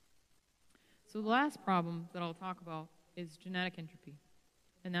 So the last problem that I'll talk about is genetic entropy,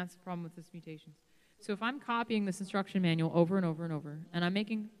 and that's the problem with this mutations. So if I'm copying this instruction manual over and over and over, and I'm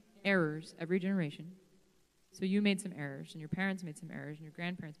making errors every generation, So you made some errors, and your parents made some errors, and your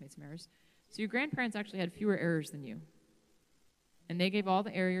grandparents made some errors. So your grandparents actually had fewer errors than you. And they gave all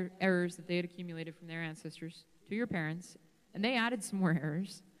the errors that they had accumulated from their ancestors to your parents, and they added some more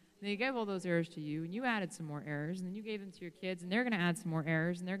errors. And they gave all those errors to you, and you added some more errors, and then you gave them to your kids, and they're going to add some more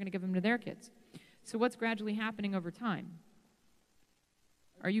errors, and they're going to give them to their kids. So what's gradually happening over time?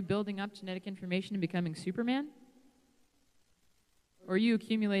 Are you building up genetic information and becoming Superman? Or are you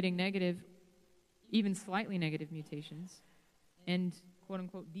accumulating negative, even slightly negative mutations and,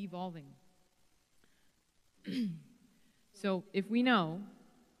 quote-unquote, devolving? So if we know,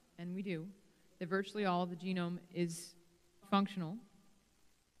 and we do, that virtually all of the genome is functional,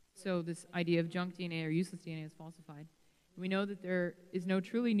 so this idea of junk DNA or useless DNA is falsified, we know that there is no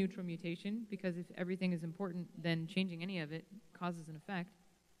truly neutral mutation, because if everything is important, then changing any of it causes an effect,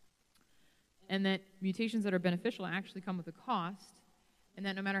 and that mutations that are beneficial actually come with a cost, and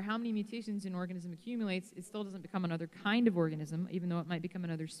that no matter how many mutations an organism accumulates, it still doesn't become another kind of organism, even though it might become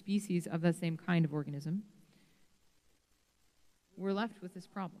another species of the same kind of organism. We're left with this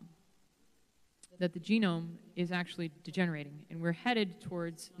problem, that the genome is actually degenerating, and we're headed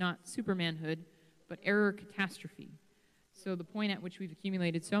towards not supermanhood, but error catastrophe. So the point at which we've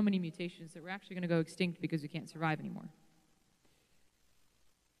accumulated so many mutations that we're actually going to go extinct because we can't survive anymore.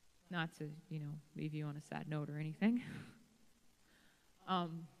 Not to, leave you on a sad note or anything.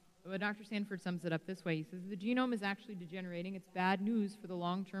 But Dr. Sanford sums it up this way. He says, the genome is actually degenerating. It's bad news for the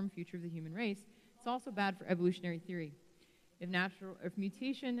long-term future of the human race. It's also bad for evolutionary theory. If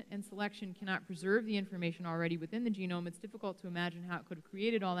mutation and selection cannot preserve the information already within the genome, it's difficult to imagine how it could have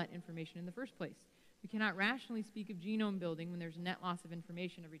created all that information in the first place. We cannot rationally speak of genome building when there's a net loss of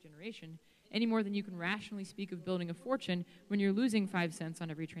information every generation, any more than you can rationally speak of building a fortune when you're losing 5 cents on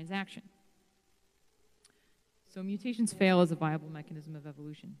every transaction. So mutations fail as a viable mechanism of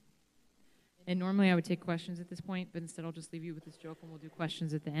evolution. And normally I would take questions at this point, but instead I'll just leave you with this joke and we'll do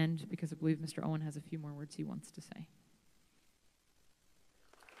questions at the end, because I believe Mr. Owen has a few more words he wants to say.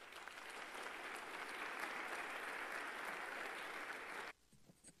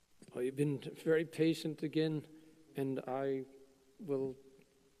 Well, you've been very patient again, and I will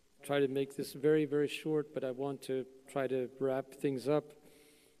try to make this very, very short, but I want to try to wrap things up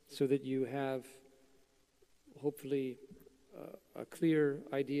so that you have, hopefully, a clear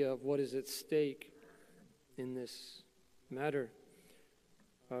idea of what is at stake in this matter.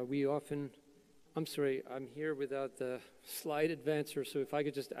 I'm sorry, I'm here without the slide advancer, so if I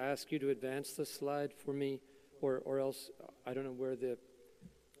could just ask you to advance the slide for me, or else, I don't know where the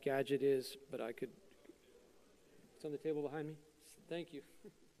gadget is, but I could. It's on the table behind me. Thank you.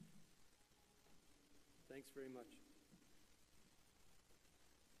 Thanks very much.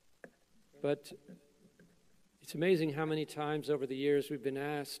 But it's amazing how many times over the years we've been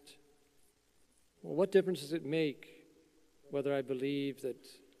asked, well, what difference does it make whether I believe that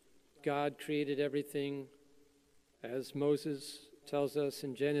God created everything as Moses tells us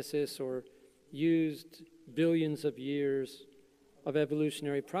in Genesis, or used billions of years of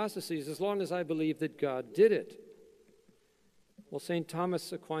evolutionary processes, as long as I believe that God did it? Well, St.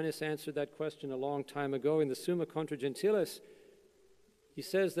 Thomas Aquinas answered that question a long time ago in the Summa Contra Gentiles. He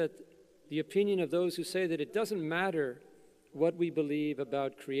says that the opinion of those who say that it doesn't matter what we believe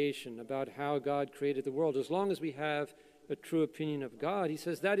about creation, about how God created the world, as long as we have a true opinion of God, he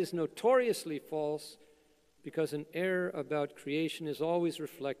says that is notoriously false, because an error about creation is always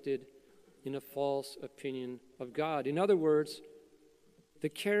reflected in a false opinion of God. In other words, the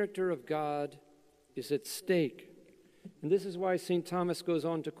character of God is at stake. And this is why St. Thomas goes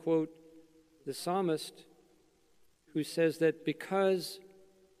on to quote the psalmist, who says that because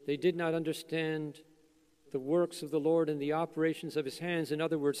they did not understand the works of the Lord and the operations of his hands, in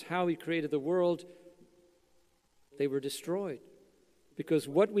other words, how he created the world, they were destroyed. Because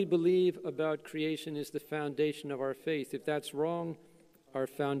what we believe about creation is the foundation of our faith. If that's wrong, our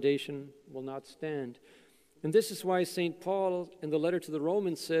foundation will not stand. And this is why St. Paul, in the letter to the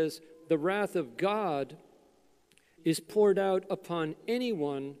Romans, says, the wrath of God is poured out upon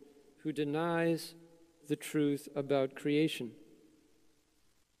anyone who denies the truth about creation.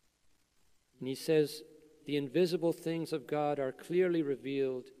 And he says, the invisible things of God are clearly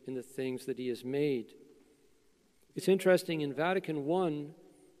revealed in the things that he has made. It's interesting, in Vatican I,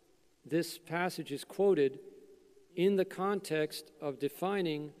 this passage is quoted in the context of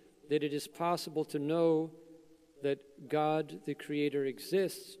defining that it is possible to know that God, the Creator,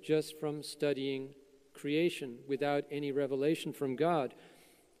 exists just from studying creation without any revelation from God.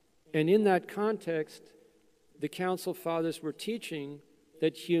 And in that context, the Council Fathers were teaching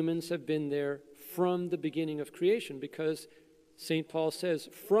that humans have been there from the beginning of creation, because St. Paul says,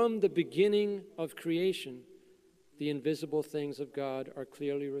 from the beginning of creation, the invisible things of God are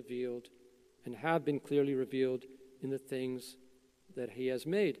clearly revealed and have been clearly revealed in the things that he has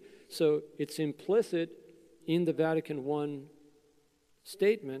made. So it's implicit in the Vatican I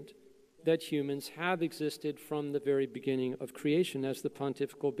statement that humans have existed from the very beginning of creation, as the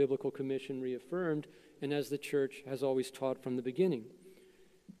Pontifical Biblical Commission reaffirmed and as the Church has always taught from the beginning.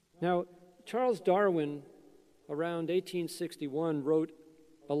 Now, Charles Darwin, around 1861, wrote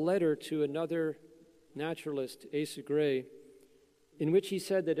a letter to another naturalist, Asa Gray, in which he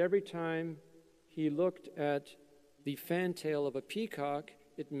said that every time he looked at the fantail of a peacock,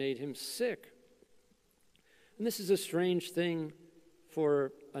 it made him sick. And this is a strange thing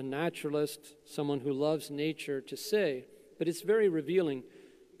for a naturalist, someone who loves nature, to say, but it's very revealing,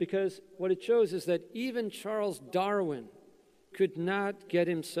 because what it shows is that even Charles Darwin could not get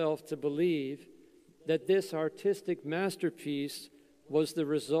himself to believe that this artistic masterpiece was the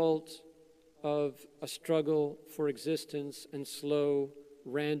result of a struggle for existence and slow,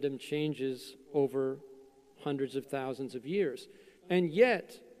 random changes over hundreds of thousands of years. And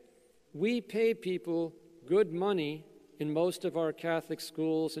yet, we pay people good money in most of our Catholic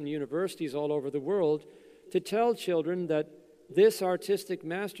schools and universities all over the world to tell children that this artistic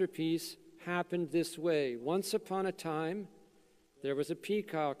masterpiece happened this way. Once upon a time, there was a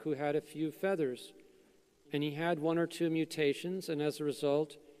peacock who had a few feathers, and he had one or two mutations, and as a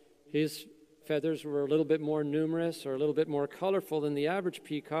result, his feathers were a little bit more numerous or a little bit more colorful than the average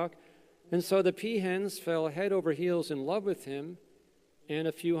peacock, and so the peahens fell head over heels in love with him, and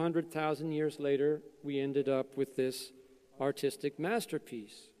a few 100,000 years later, we ended up with this artistic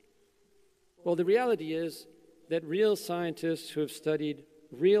masterpiece. Well, the reality is that real scientists who have studied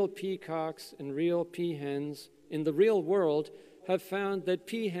real peacocks and real peahens in the real world have found that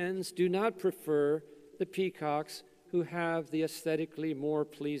peahens do not prefer the peacocks who have the aesthetically more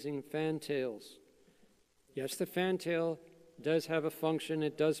pleasing fantails. Yes, the fantail does have a function,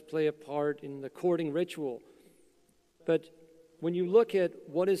 it does play a part in the courting ritual, but when you look at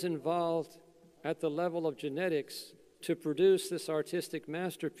what is involved at the level of genetics to produce this artistic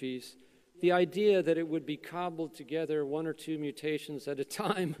masterpiece, the idea that it would be cobbled together one or two mutations at a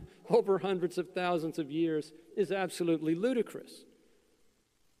time over hundreds of thousands of years is absolutely ludicrous.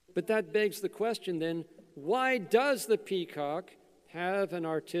 But that begs the question then, why does the peacock have an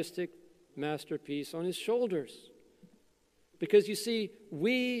artistic masterpiece on his shoulders? Because you see,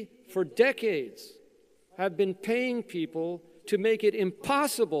 we, for decades, have been paying people to make it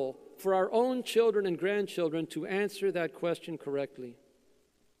impossible for our own children and grandchildren to answer that question correctly.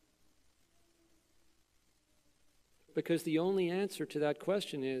 Because the only answer to that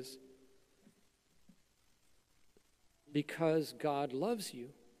question is, because God loves you.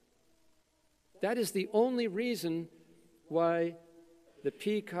 That is the only reason why the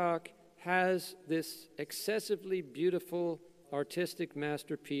peacock has this excessively beautiful artistic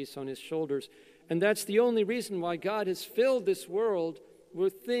masterpiece on his shoulders. And that's the only reason why God has filled this world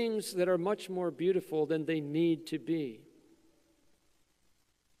with things that are much more beautiful than they need to be.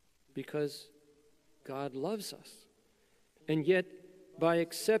 Because God loves us. And yet, by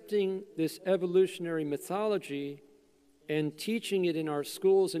accepting this evolutionary mythology and teaching it in our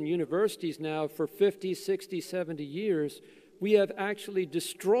schools and universities now for 50, 60, 70 years, we have actually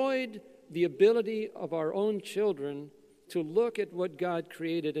destroyed the ability of our own children to look at what God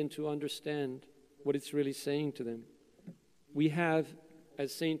created and to understand what it's really saying to them. We have,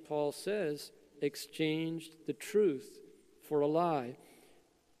 as St. Paul says, exchanged the truth for a lie.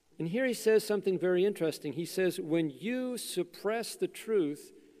 And here he says something very interesting. He says, when you suppress the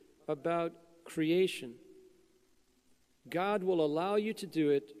truth about creation, God will allow you to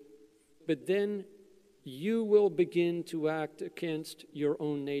do it, but then you will begin to act against your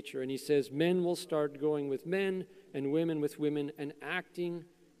own nature. And he says men will start going with men and women with women and acting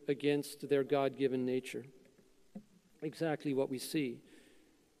against their God-given nature. Exactly what we see.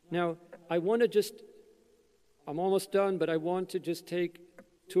 Now, I'm almost done, but I want to just take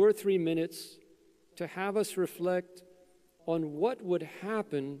 2 or 3 minutes to have us reflect on what would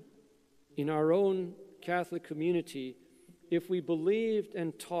happen in our own Catholic community if we believed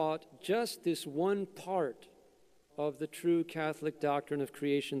and taught just this one part of the true Catholic doctrine of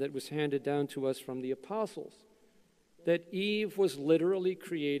creation that was handed down to us from the apostles, that Eve was literally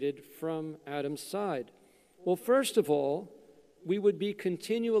created from Adam's side. Well, first of all, we would be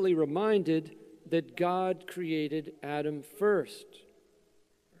continually reminded that God created Adam first.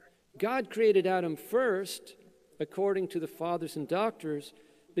 God created Adam first, according to the fathers and doctors,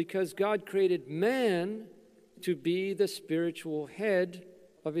 because God created man to be the spiritual head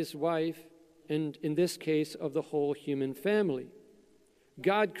of his wife, and in this case, of the whole human family.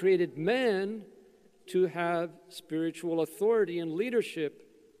 God created man to have spiritual authority and leadership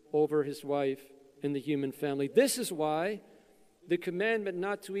over his wife and the human family. This is why the commandment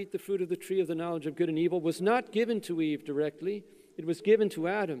not to eat the fruit of the tree of the knowledge of good and evil was not given to Eve directly. It was given to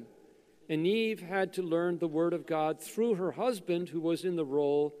Adam. And Eve had to learn the word of God through her husband, who was in the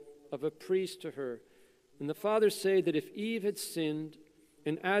role of a priest to her. And the fathers say that if Eve had sinned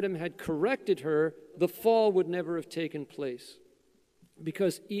and Adam had corrected her, the fall would never have taken place,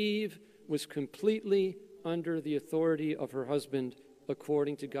 because Eve was completely under the authority of her husband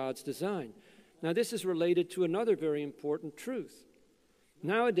according to God's design. Now, this is related to another very important truth.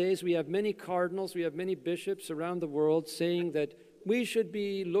 Nowadays, we have many cardinals, we have many bishops around the world saying that we should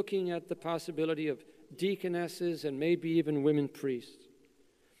be looking at the possibility of deaconesses and maybe even women priests.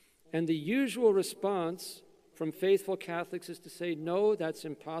 And the usual response from faithful Catholics is to say, no, that's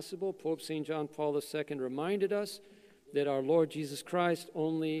impossible. Pope St. John Paul II reminded us that our Lord Jesus Christ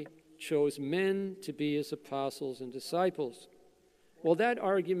only chose men to be his apostles and disciples. Well, that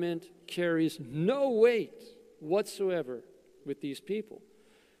argument carries no weight whatsoever with these people,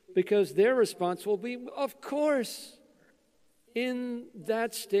 because their response will be, of course, in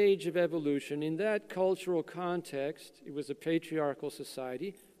that stage of evolution, in that cultural context, it was a patriarchal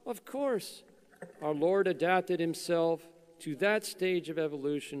society, of course, our Lord adapted himself to that stage of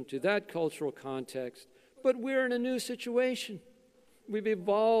evolution, to that cultural context, but we're in a new situation. We've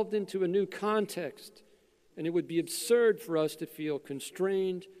evolved into a new context, and it would be absurd for us to feel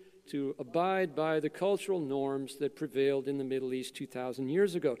constrained to abide by the cultural norms that prevailed in the Middle East 2,000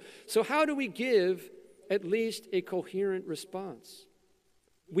 years ago. So how do we give at least a coherent response?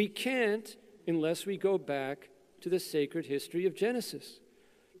 We can't unless we go back to the sacred history of Genesis.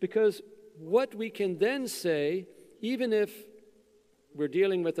 Because what we can then say, even if we're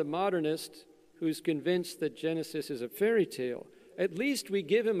dealing with a modernist who's convinced that Genesis is a fairy tale, at least we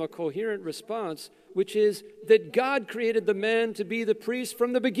give him a coherent response, which is that God created the man to be the priest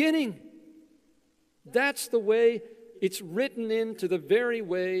from the beginning. That's the way it's written into the very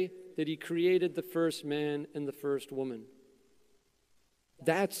way that he created the first man and the first woman.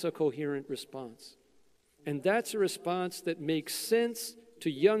 That's a coherent response. And that's a response that makes sense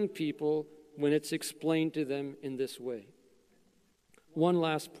to young people when it's explained to them in this way. One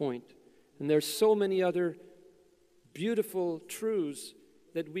last point, and there's so many other beautiful truths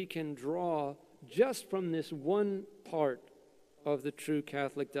that we can draw just from this one part of the true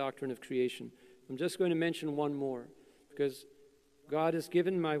Catholic doctrine of creation. I'm just going to mention one more, because God has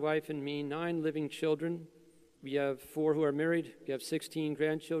given my wife and me 9 living children. We have 4 who are married. We have 16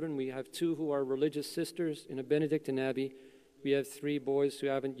 grandchildren. We have 2 who are religious sisters in a Benedictine abbey. We have 3 boys who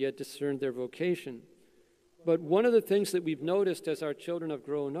haven't yet discerned their vocation. But one of the things that we've noticed as our children have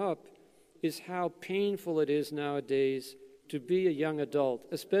grown up is how painful it is nowadays to be a young adult,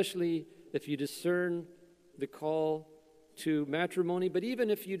 especially if you discern the call to matrimony, but even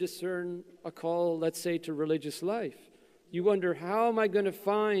if you discern a call, let's say, to religious life. You wonder, how am I going to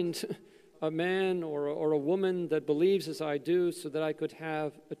find a man or a woman that believes as I do so that I could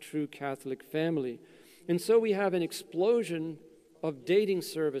have a true Catholic family? And so we have an explosion of dating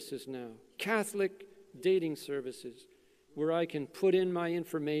services now, Catholic dating services, where I can put in my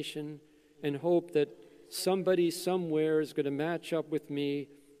information and hope that somebody somewhere is going to match up with me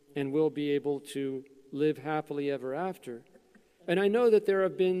and we'll be able to live happily ever after. And I know that there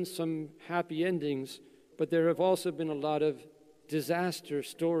have been some happy endings, but there have also been a lot of disaster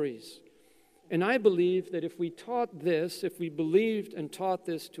stories. And I believe that if we taught this, if we believed and taught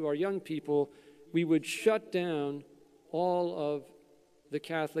this to our young people, we would shut down all of the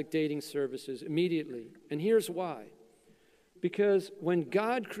Catholic dating services immediately. And here's why. Because when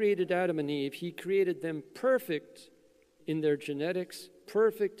God created Adam and Eve, he created them perfect in their genetics,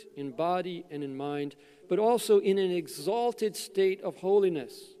 perfect in body and in mind, but also in an exalted state of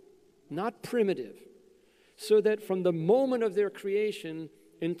holiness, not primitive, so that from the moment of their creation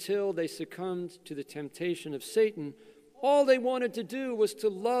until they succumbed to the temptation of Satan, all they wanted to do was to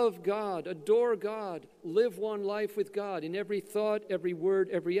love God, adore God, live one life with God in every thought, every word,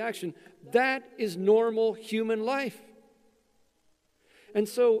 every action. That is normal human life. And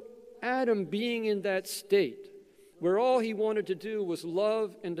so Adam, being in that state, where all he wanted to do was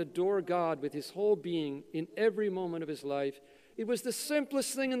love and adore God with his whole being in every moment of his life, it was the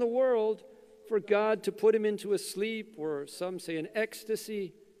simplest thing in the world for God to put him into a sleep, or some say an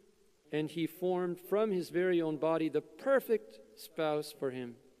ecstasy, and he formed from his very own body the perfect spouse for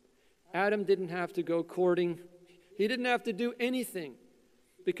him. Adam didn't have to go courting. He didn't have to do anything,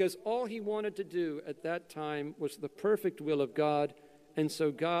 because all he wanted to do at that time was the perfect will of God. And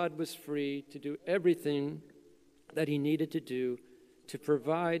so God was free to do everything that he needed to do to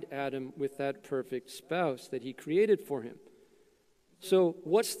provide Adam with that perfect spouse that he created for him. So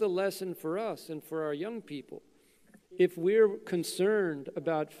what's the lesson for us and for our young people? If we're concerned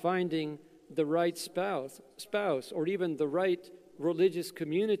about finding the right spouse, or even the right religious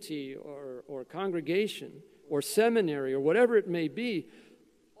community or congregation or seminary or whatever it may be,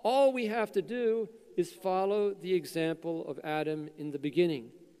 all we have to do is follow the example of Adam in the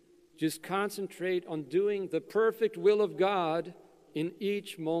beginning. Just concentrate on doing the perfect will of God in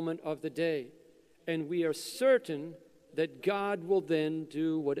each moment of the day. And we are certain that God will then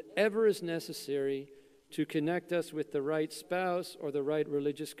do whatever is necessary to connect us with the right spouse or the right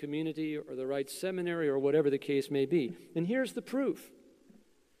religious community or the right seminary or whatever the case may be. And here's the proof.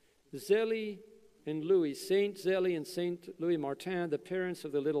 Zélie and Louis, Saint Zélie and Saint Louis Martin, the parents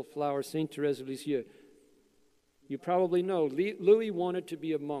of the little flower, Saint Thérèse of Lisieux. You probably know, Louis wanted to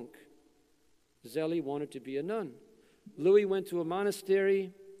be a monk. Zélie wanted to be a nun. Louis went to a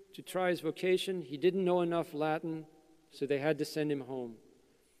monastery to try his vocation. He didn't know enough Latin, so they had to send him home.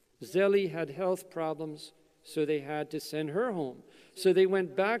 Zélie had health problems, so they had to send her home. So they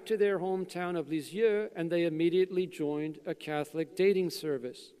went back to their hometown of Lisieux, and they immediately joined a Catholic dating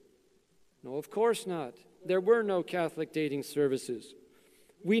service. No, of course not. There were no Catholic dating services.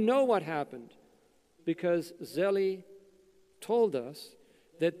 We know what happened because Zélie told us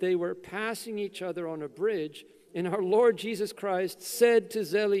that they were passing each other on a bridge, and our Lord Jesus Christ said to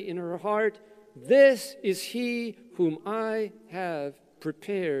Zélie in her heart, "This is he whom I have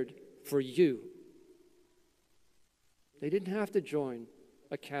prepared for you." They didn't have to join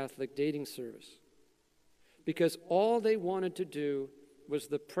a Catholic dating service because all they wanted to do was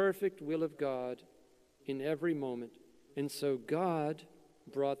the perfect will of God in every moment. And so God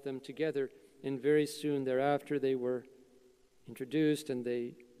brought them together, and very soon thereafter they were introduced and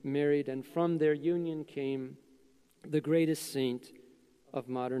they married, and from their union came the greatest saint of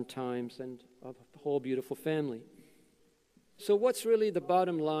modern times and of the whole beautiful family. So what's really the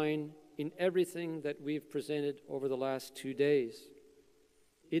bottom line in everything that we've presented over the last 2 days?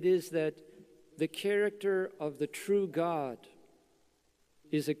 It is that the character of the true God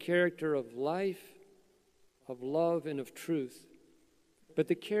is a character of life, of love, and of truth. But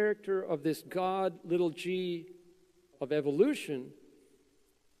the character of this God, little g, of evolution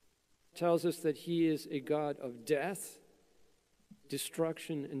tells us that he is a God of death,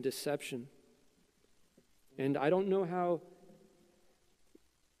 destruction, and deception. And I don't know how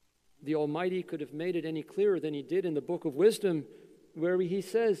the Almighty could have made it any clearer than he did in the Book of Wisdom, where he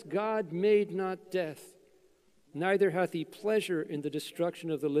says, God made not death, neither hath he pleasure in the destruction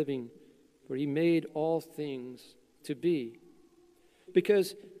of the living, for he made all things to be.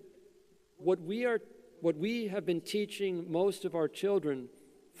 Because what we have been teaching most of our children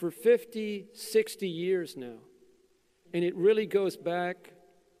for 50, 60 years now, and it really goes back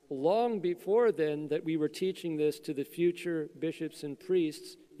long before then that we were teaching this to the future bishops and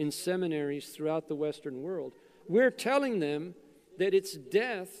priests in seminaries throughout the Western world. We're telling them that it's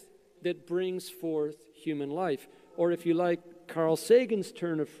death that brings forth human life. Or if you like Carl Sagan's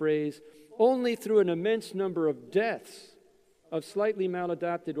turn of phrase, only through an immense number of deaths of slightly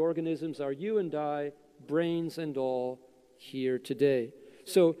maladapted organisms are you and I, brains and all, here today.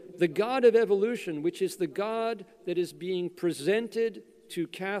 So the God of evolution, which is the God that is being presented to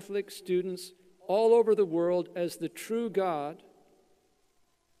Catholic students all over the world as the true God,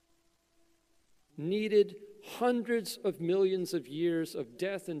 needed hundreds of millions of years of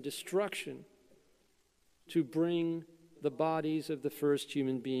death and destruction to bring the bodies of the first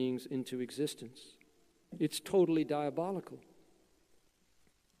human beings into existence. It's totally diabolical.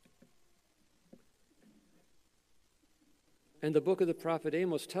 And the book of the prophet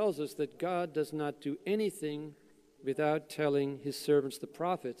Amos tells us that God does not do anything without telling his servants, the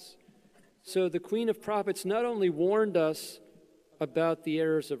prophets. So the Queen of Prophets not only warned us about the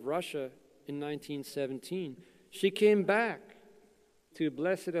errors of Russia in 1917, she came back to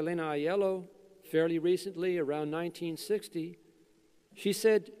Blessed Elena Aiello fairly recently, around 1960. She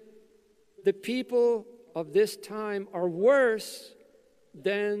said, the people of this time are worse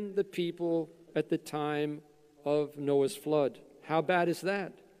than the people at the time of Noah's flood. How bad is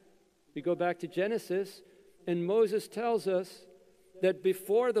that? We go back to Genesis, and Moses tells us that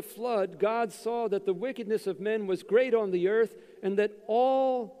before the flood, God saw that the wickedness of men was great on the earth, and that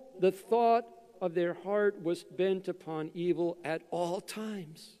all the thought of their heart was bent upon evil at all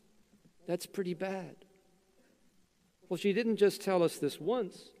times. That's pretty bad. Well, she didn't just tell us this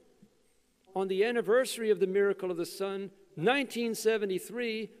once. On the anniversary of the miracle of the sun,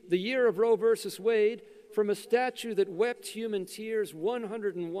 1973, the year of Roe versus Wade, from a statue that wept human tears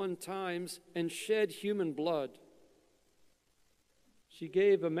 101 times and shed human blood, She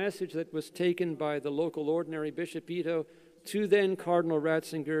gave a message that was taken by the local ordinary, Bishop Ito, to then Cardinal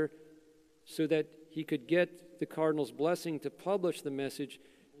Ratzinger so that he could get the Cardinal's blessing to publish the message.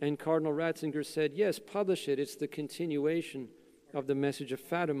 And Cardinal Ratzinger said, yes, publish it. It's the continuation of the message of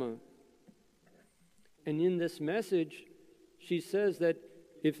Fatima. And in this message, she says that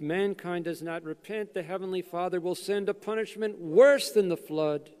if mankind does not repent, the Heavenly Father will send a punishment worse than the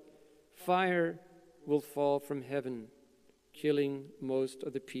flood. Fire will fall from heaven, killing most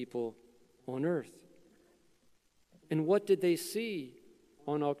of the people on earth. And what did they see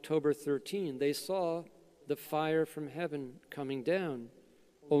on October 13? They saw the fire from heaven coming down,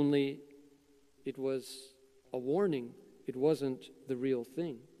 only it was a warning. It wasn't the real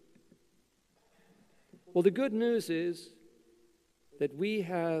thing. Well, the good news is that we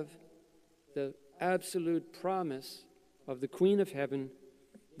have the absolute promise of the Queen of Heaven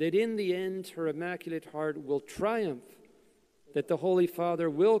that in the end her Immaculate Heart will triumph, that the Holy Father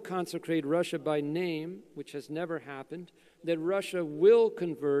will consecrate Russia by name, which has never happened, that Russia will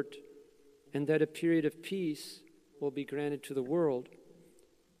convert, and that a period of peace will be granted to the world.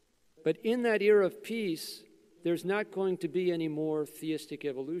 But in that era of peace, there's not going to be any more theistic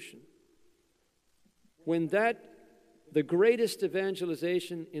evolution. When the greatest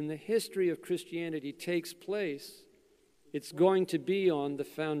evangelization in the history of Christianity takes place, it's going to be on the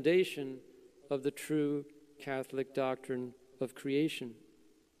foundation of the true Catholic doctrine of creation.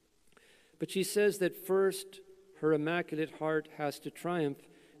 But she says that first, her Immaculate Heart has to triumph,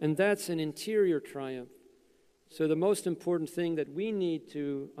 and that's an interior triumph. So the most important thing that we need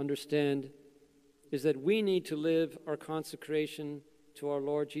to understand is that we need to live our consecration to our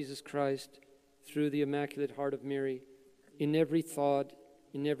Lord Jesus Christ through the Immaculate Heart of Mary in every thought,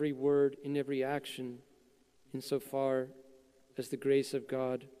 in every word, in every action, insofar as the grace of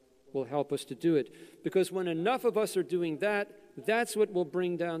God will help us to do it. Because when enough of us are doing that, that's what will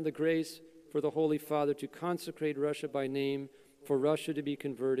bring down the grace for the Holy Father to consecrate Russia by name, for Russia to be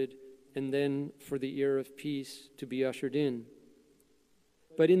converted, and then for the era of peace to be ushered in.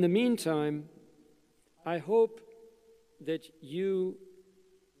 But in the meantime, I hope that you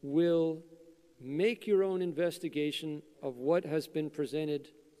will make your own investigation of what has been presented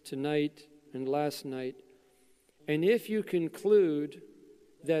tonight and last night. And if you conclude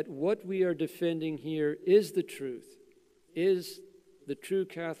that what we are defending here is the truth, is the true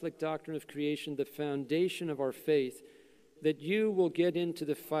Catholic doctrine of creation, the foundation of our faith, that you will get into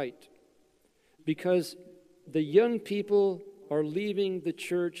the fight. Because the young people are leaving the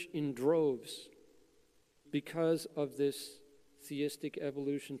church in droves because of this theistic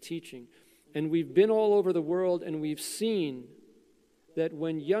evolution teaching. And we've been all over the world and we've seen that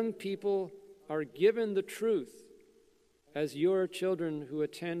when young people are given the truth, as your children who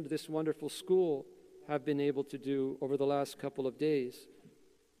attend this wonderful school have been able to do over the last couple of days,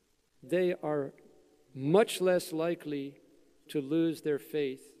 they are much less likely to lose their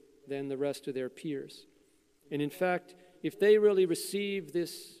faith than the rest of their peers. And in fact, if they really receive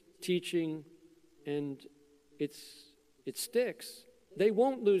this teaching and it sticks, they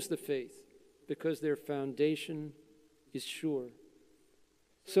won't lose the faith because their foundation is sure.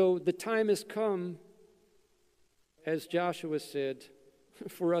 So the time has come, as Joshua said,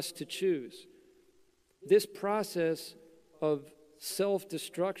 for us to choose. This process of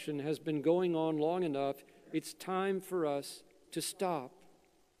self-destruction has been going on long enough. It's time for us to stop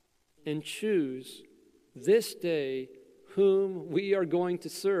and choose this day whom we are going to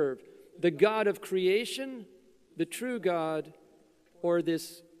serve. The God of creation, the true God, or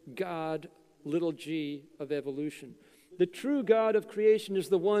this God, little g, of evolution. The true God of creation is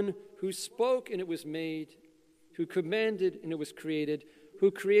the one who spoke and it was made, who commanded and it was created,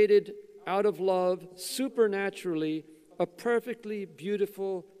 who created out of love, supernaturally, a perfectly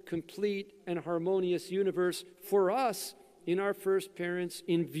beautiful, complete, and harmonious universe for us in our first parents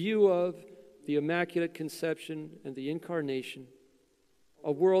in view of the Immaculate Conception and the Incarnation.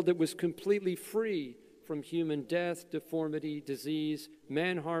 A world that was completely free from human death, deformity, disease,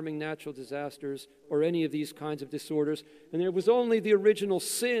 man-harming natural disasters, or any of these kinds of disorders. And there was only the original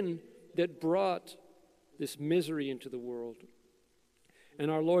sin that brought this misery into the world. And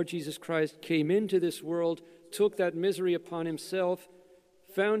our Lord Jesus Christ came into this world, took that misery upon himself,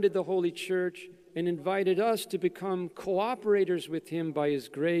 founded the Holy Church, and invited us to become cooperators with him by his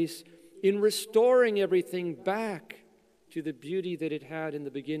grace in restoring everything back to the beauty that it had in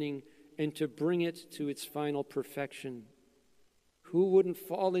the beginning and to bring it to its final perfection. Who wouldn't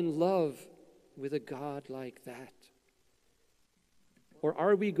fall in love with a God like that? Or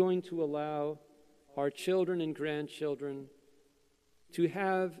are we going to allow our children and grandchildren to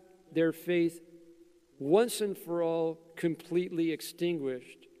have their faith once and for all completely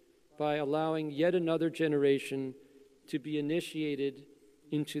extinguished by allowing yet another generation to be initiated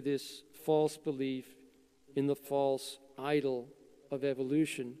into this false belief in the false idol of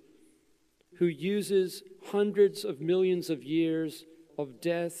evolution, who uses hundreds of millions of years of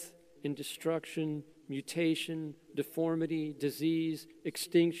death and destruction, mutation, deformity, disease,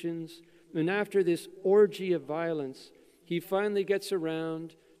 extinctions, and after this orgy of violence, he finally gets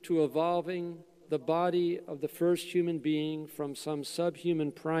around to evolving the body of the first human being from some subhuman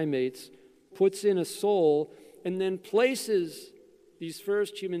primates, puts in a soul, and then places these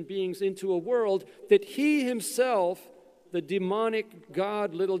first human beings into a world that he himself, the demonic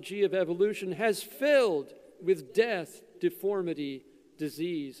God, little g of evolution, has filled with death, deformity,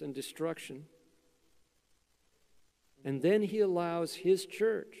 disease, and destruction. And then he allows his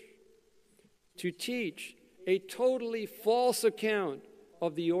church to teach a totally false account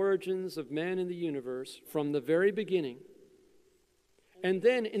of the origins of man in the universe from the very beginning. And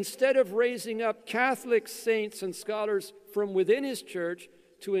then, instead of raising up Catholic saints and scholars from within his church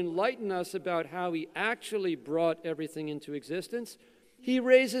to enlighten us about how he actually brought everything into existence, he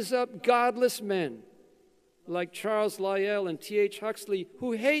raises up godless men like Charles Lyell and T.H. Huxley,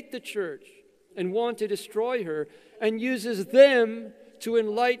 who hate the church and want to destroy her, and uses them to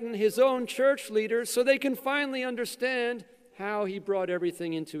enlighten his own church leaders so they can finally understand how he brought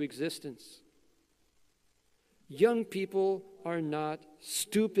everything into existence. Young people are not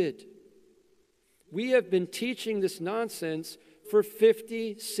stupid. We have been teaching this nonsense for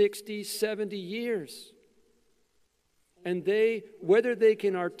 50, 60, 70 years. And they, whether they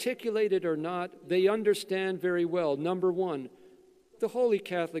can articulate it or not, they understand very well. Number one, the Holy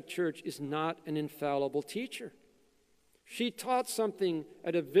Catholic Church is not an infallible teacher. She taught something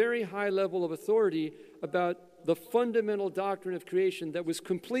at a very high level of authority about the fundamental doctrine of creation that was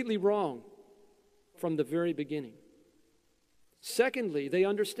completely wrong from the very beginning. Secondly, they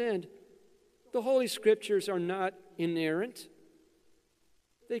understand the Holy Scriptures are not inerrant.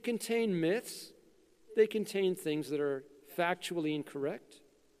 They contain myths. They contain things that are factually incorrect.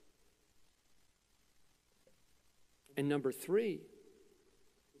 And number three,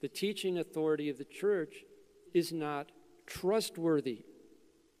 the teaching authority of the church is not trustworthy,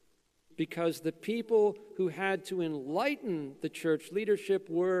 because the people who had to enlighten the church leadership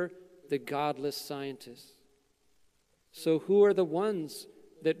were the godless scientists. So who are the ones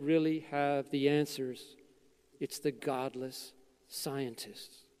that really have the answers? It's the godless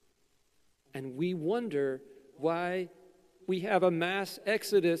scientists. And we wonder why we have a mass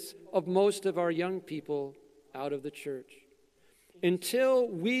exodus of most of our young people out of the church. Until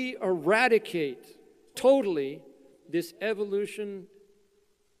we eradicate totally this evolution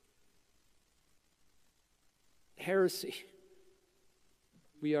heresy,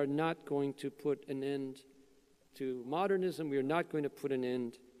 we are not going to put an end to modernism. We are not going to put an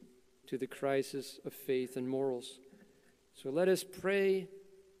end to the crisis of faith and morals. So let us pray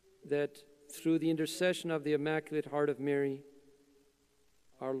that through the intercession of the Immaculate Heart of Mary,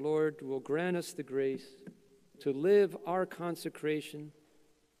 our Lord will grant us the grace to live our consecration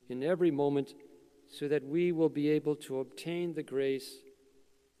in every moment, so that we will be able to obtain the grace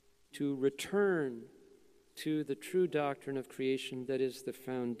to return to the true doctrine of creation that is the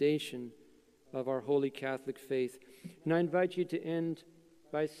foundation of our Holy Catholic faith. And I invite you to end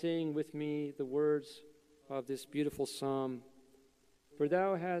by saying with me the words of this beautiful psalm. For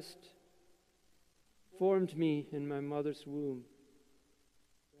thou hast formed me in my mother's womb.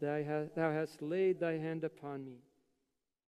 Thou hast laid thy hand upon me.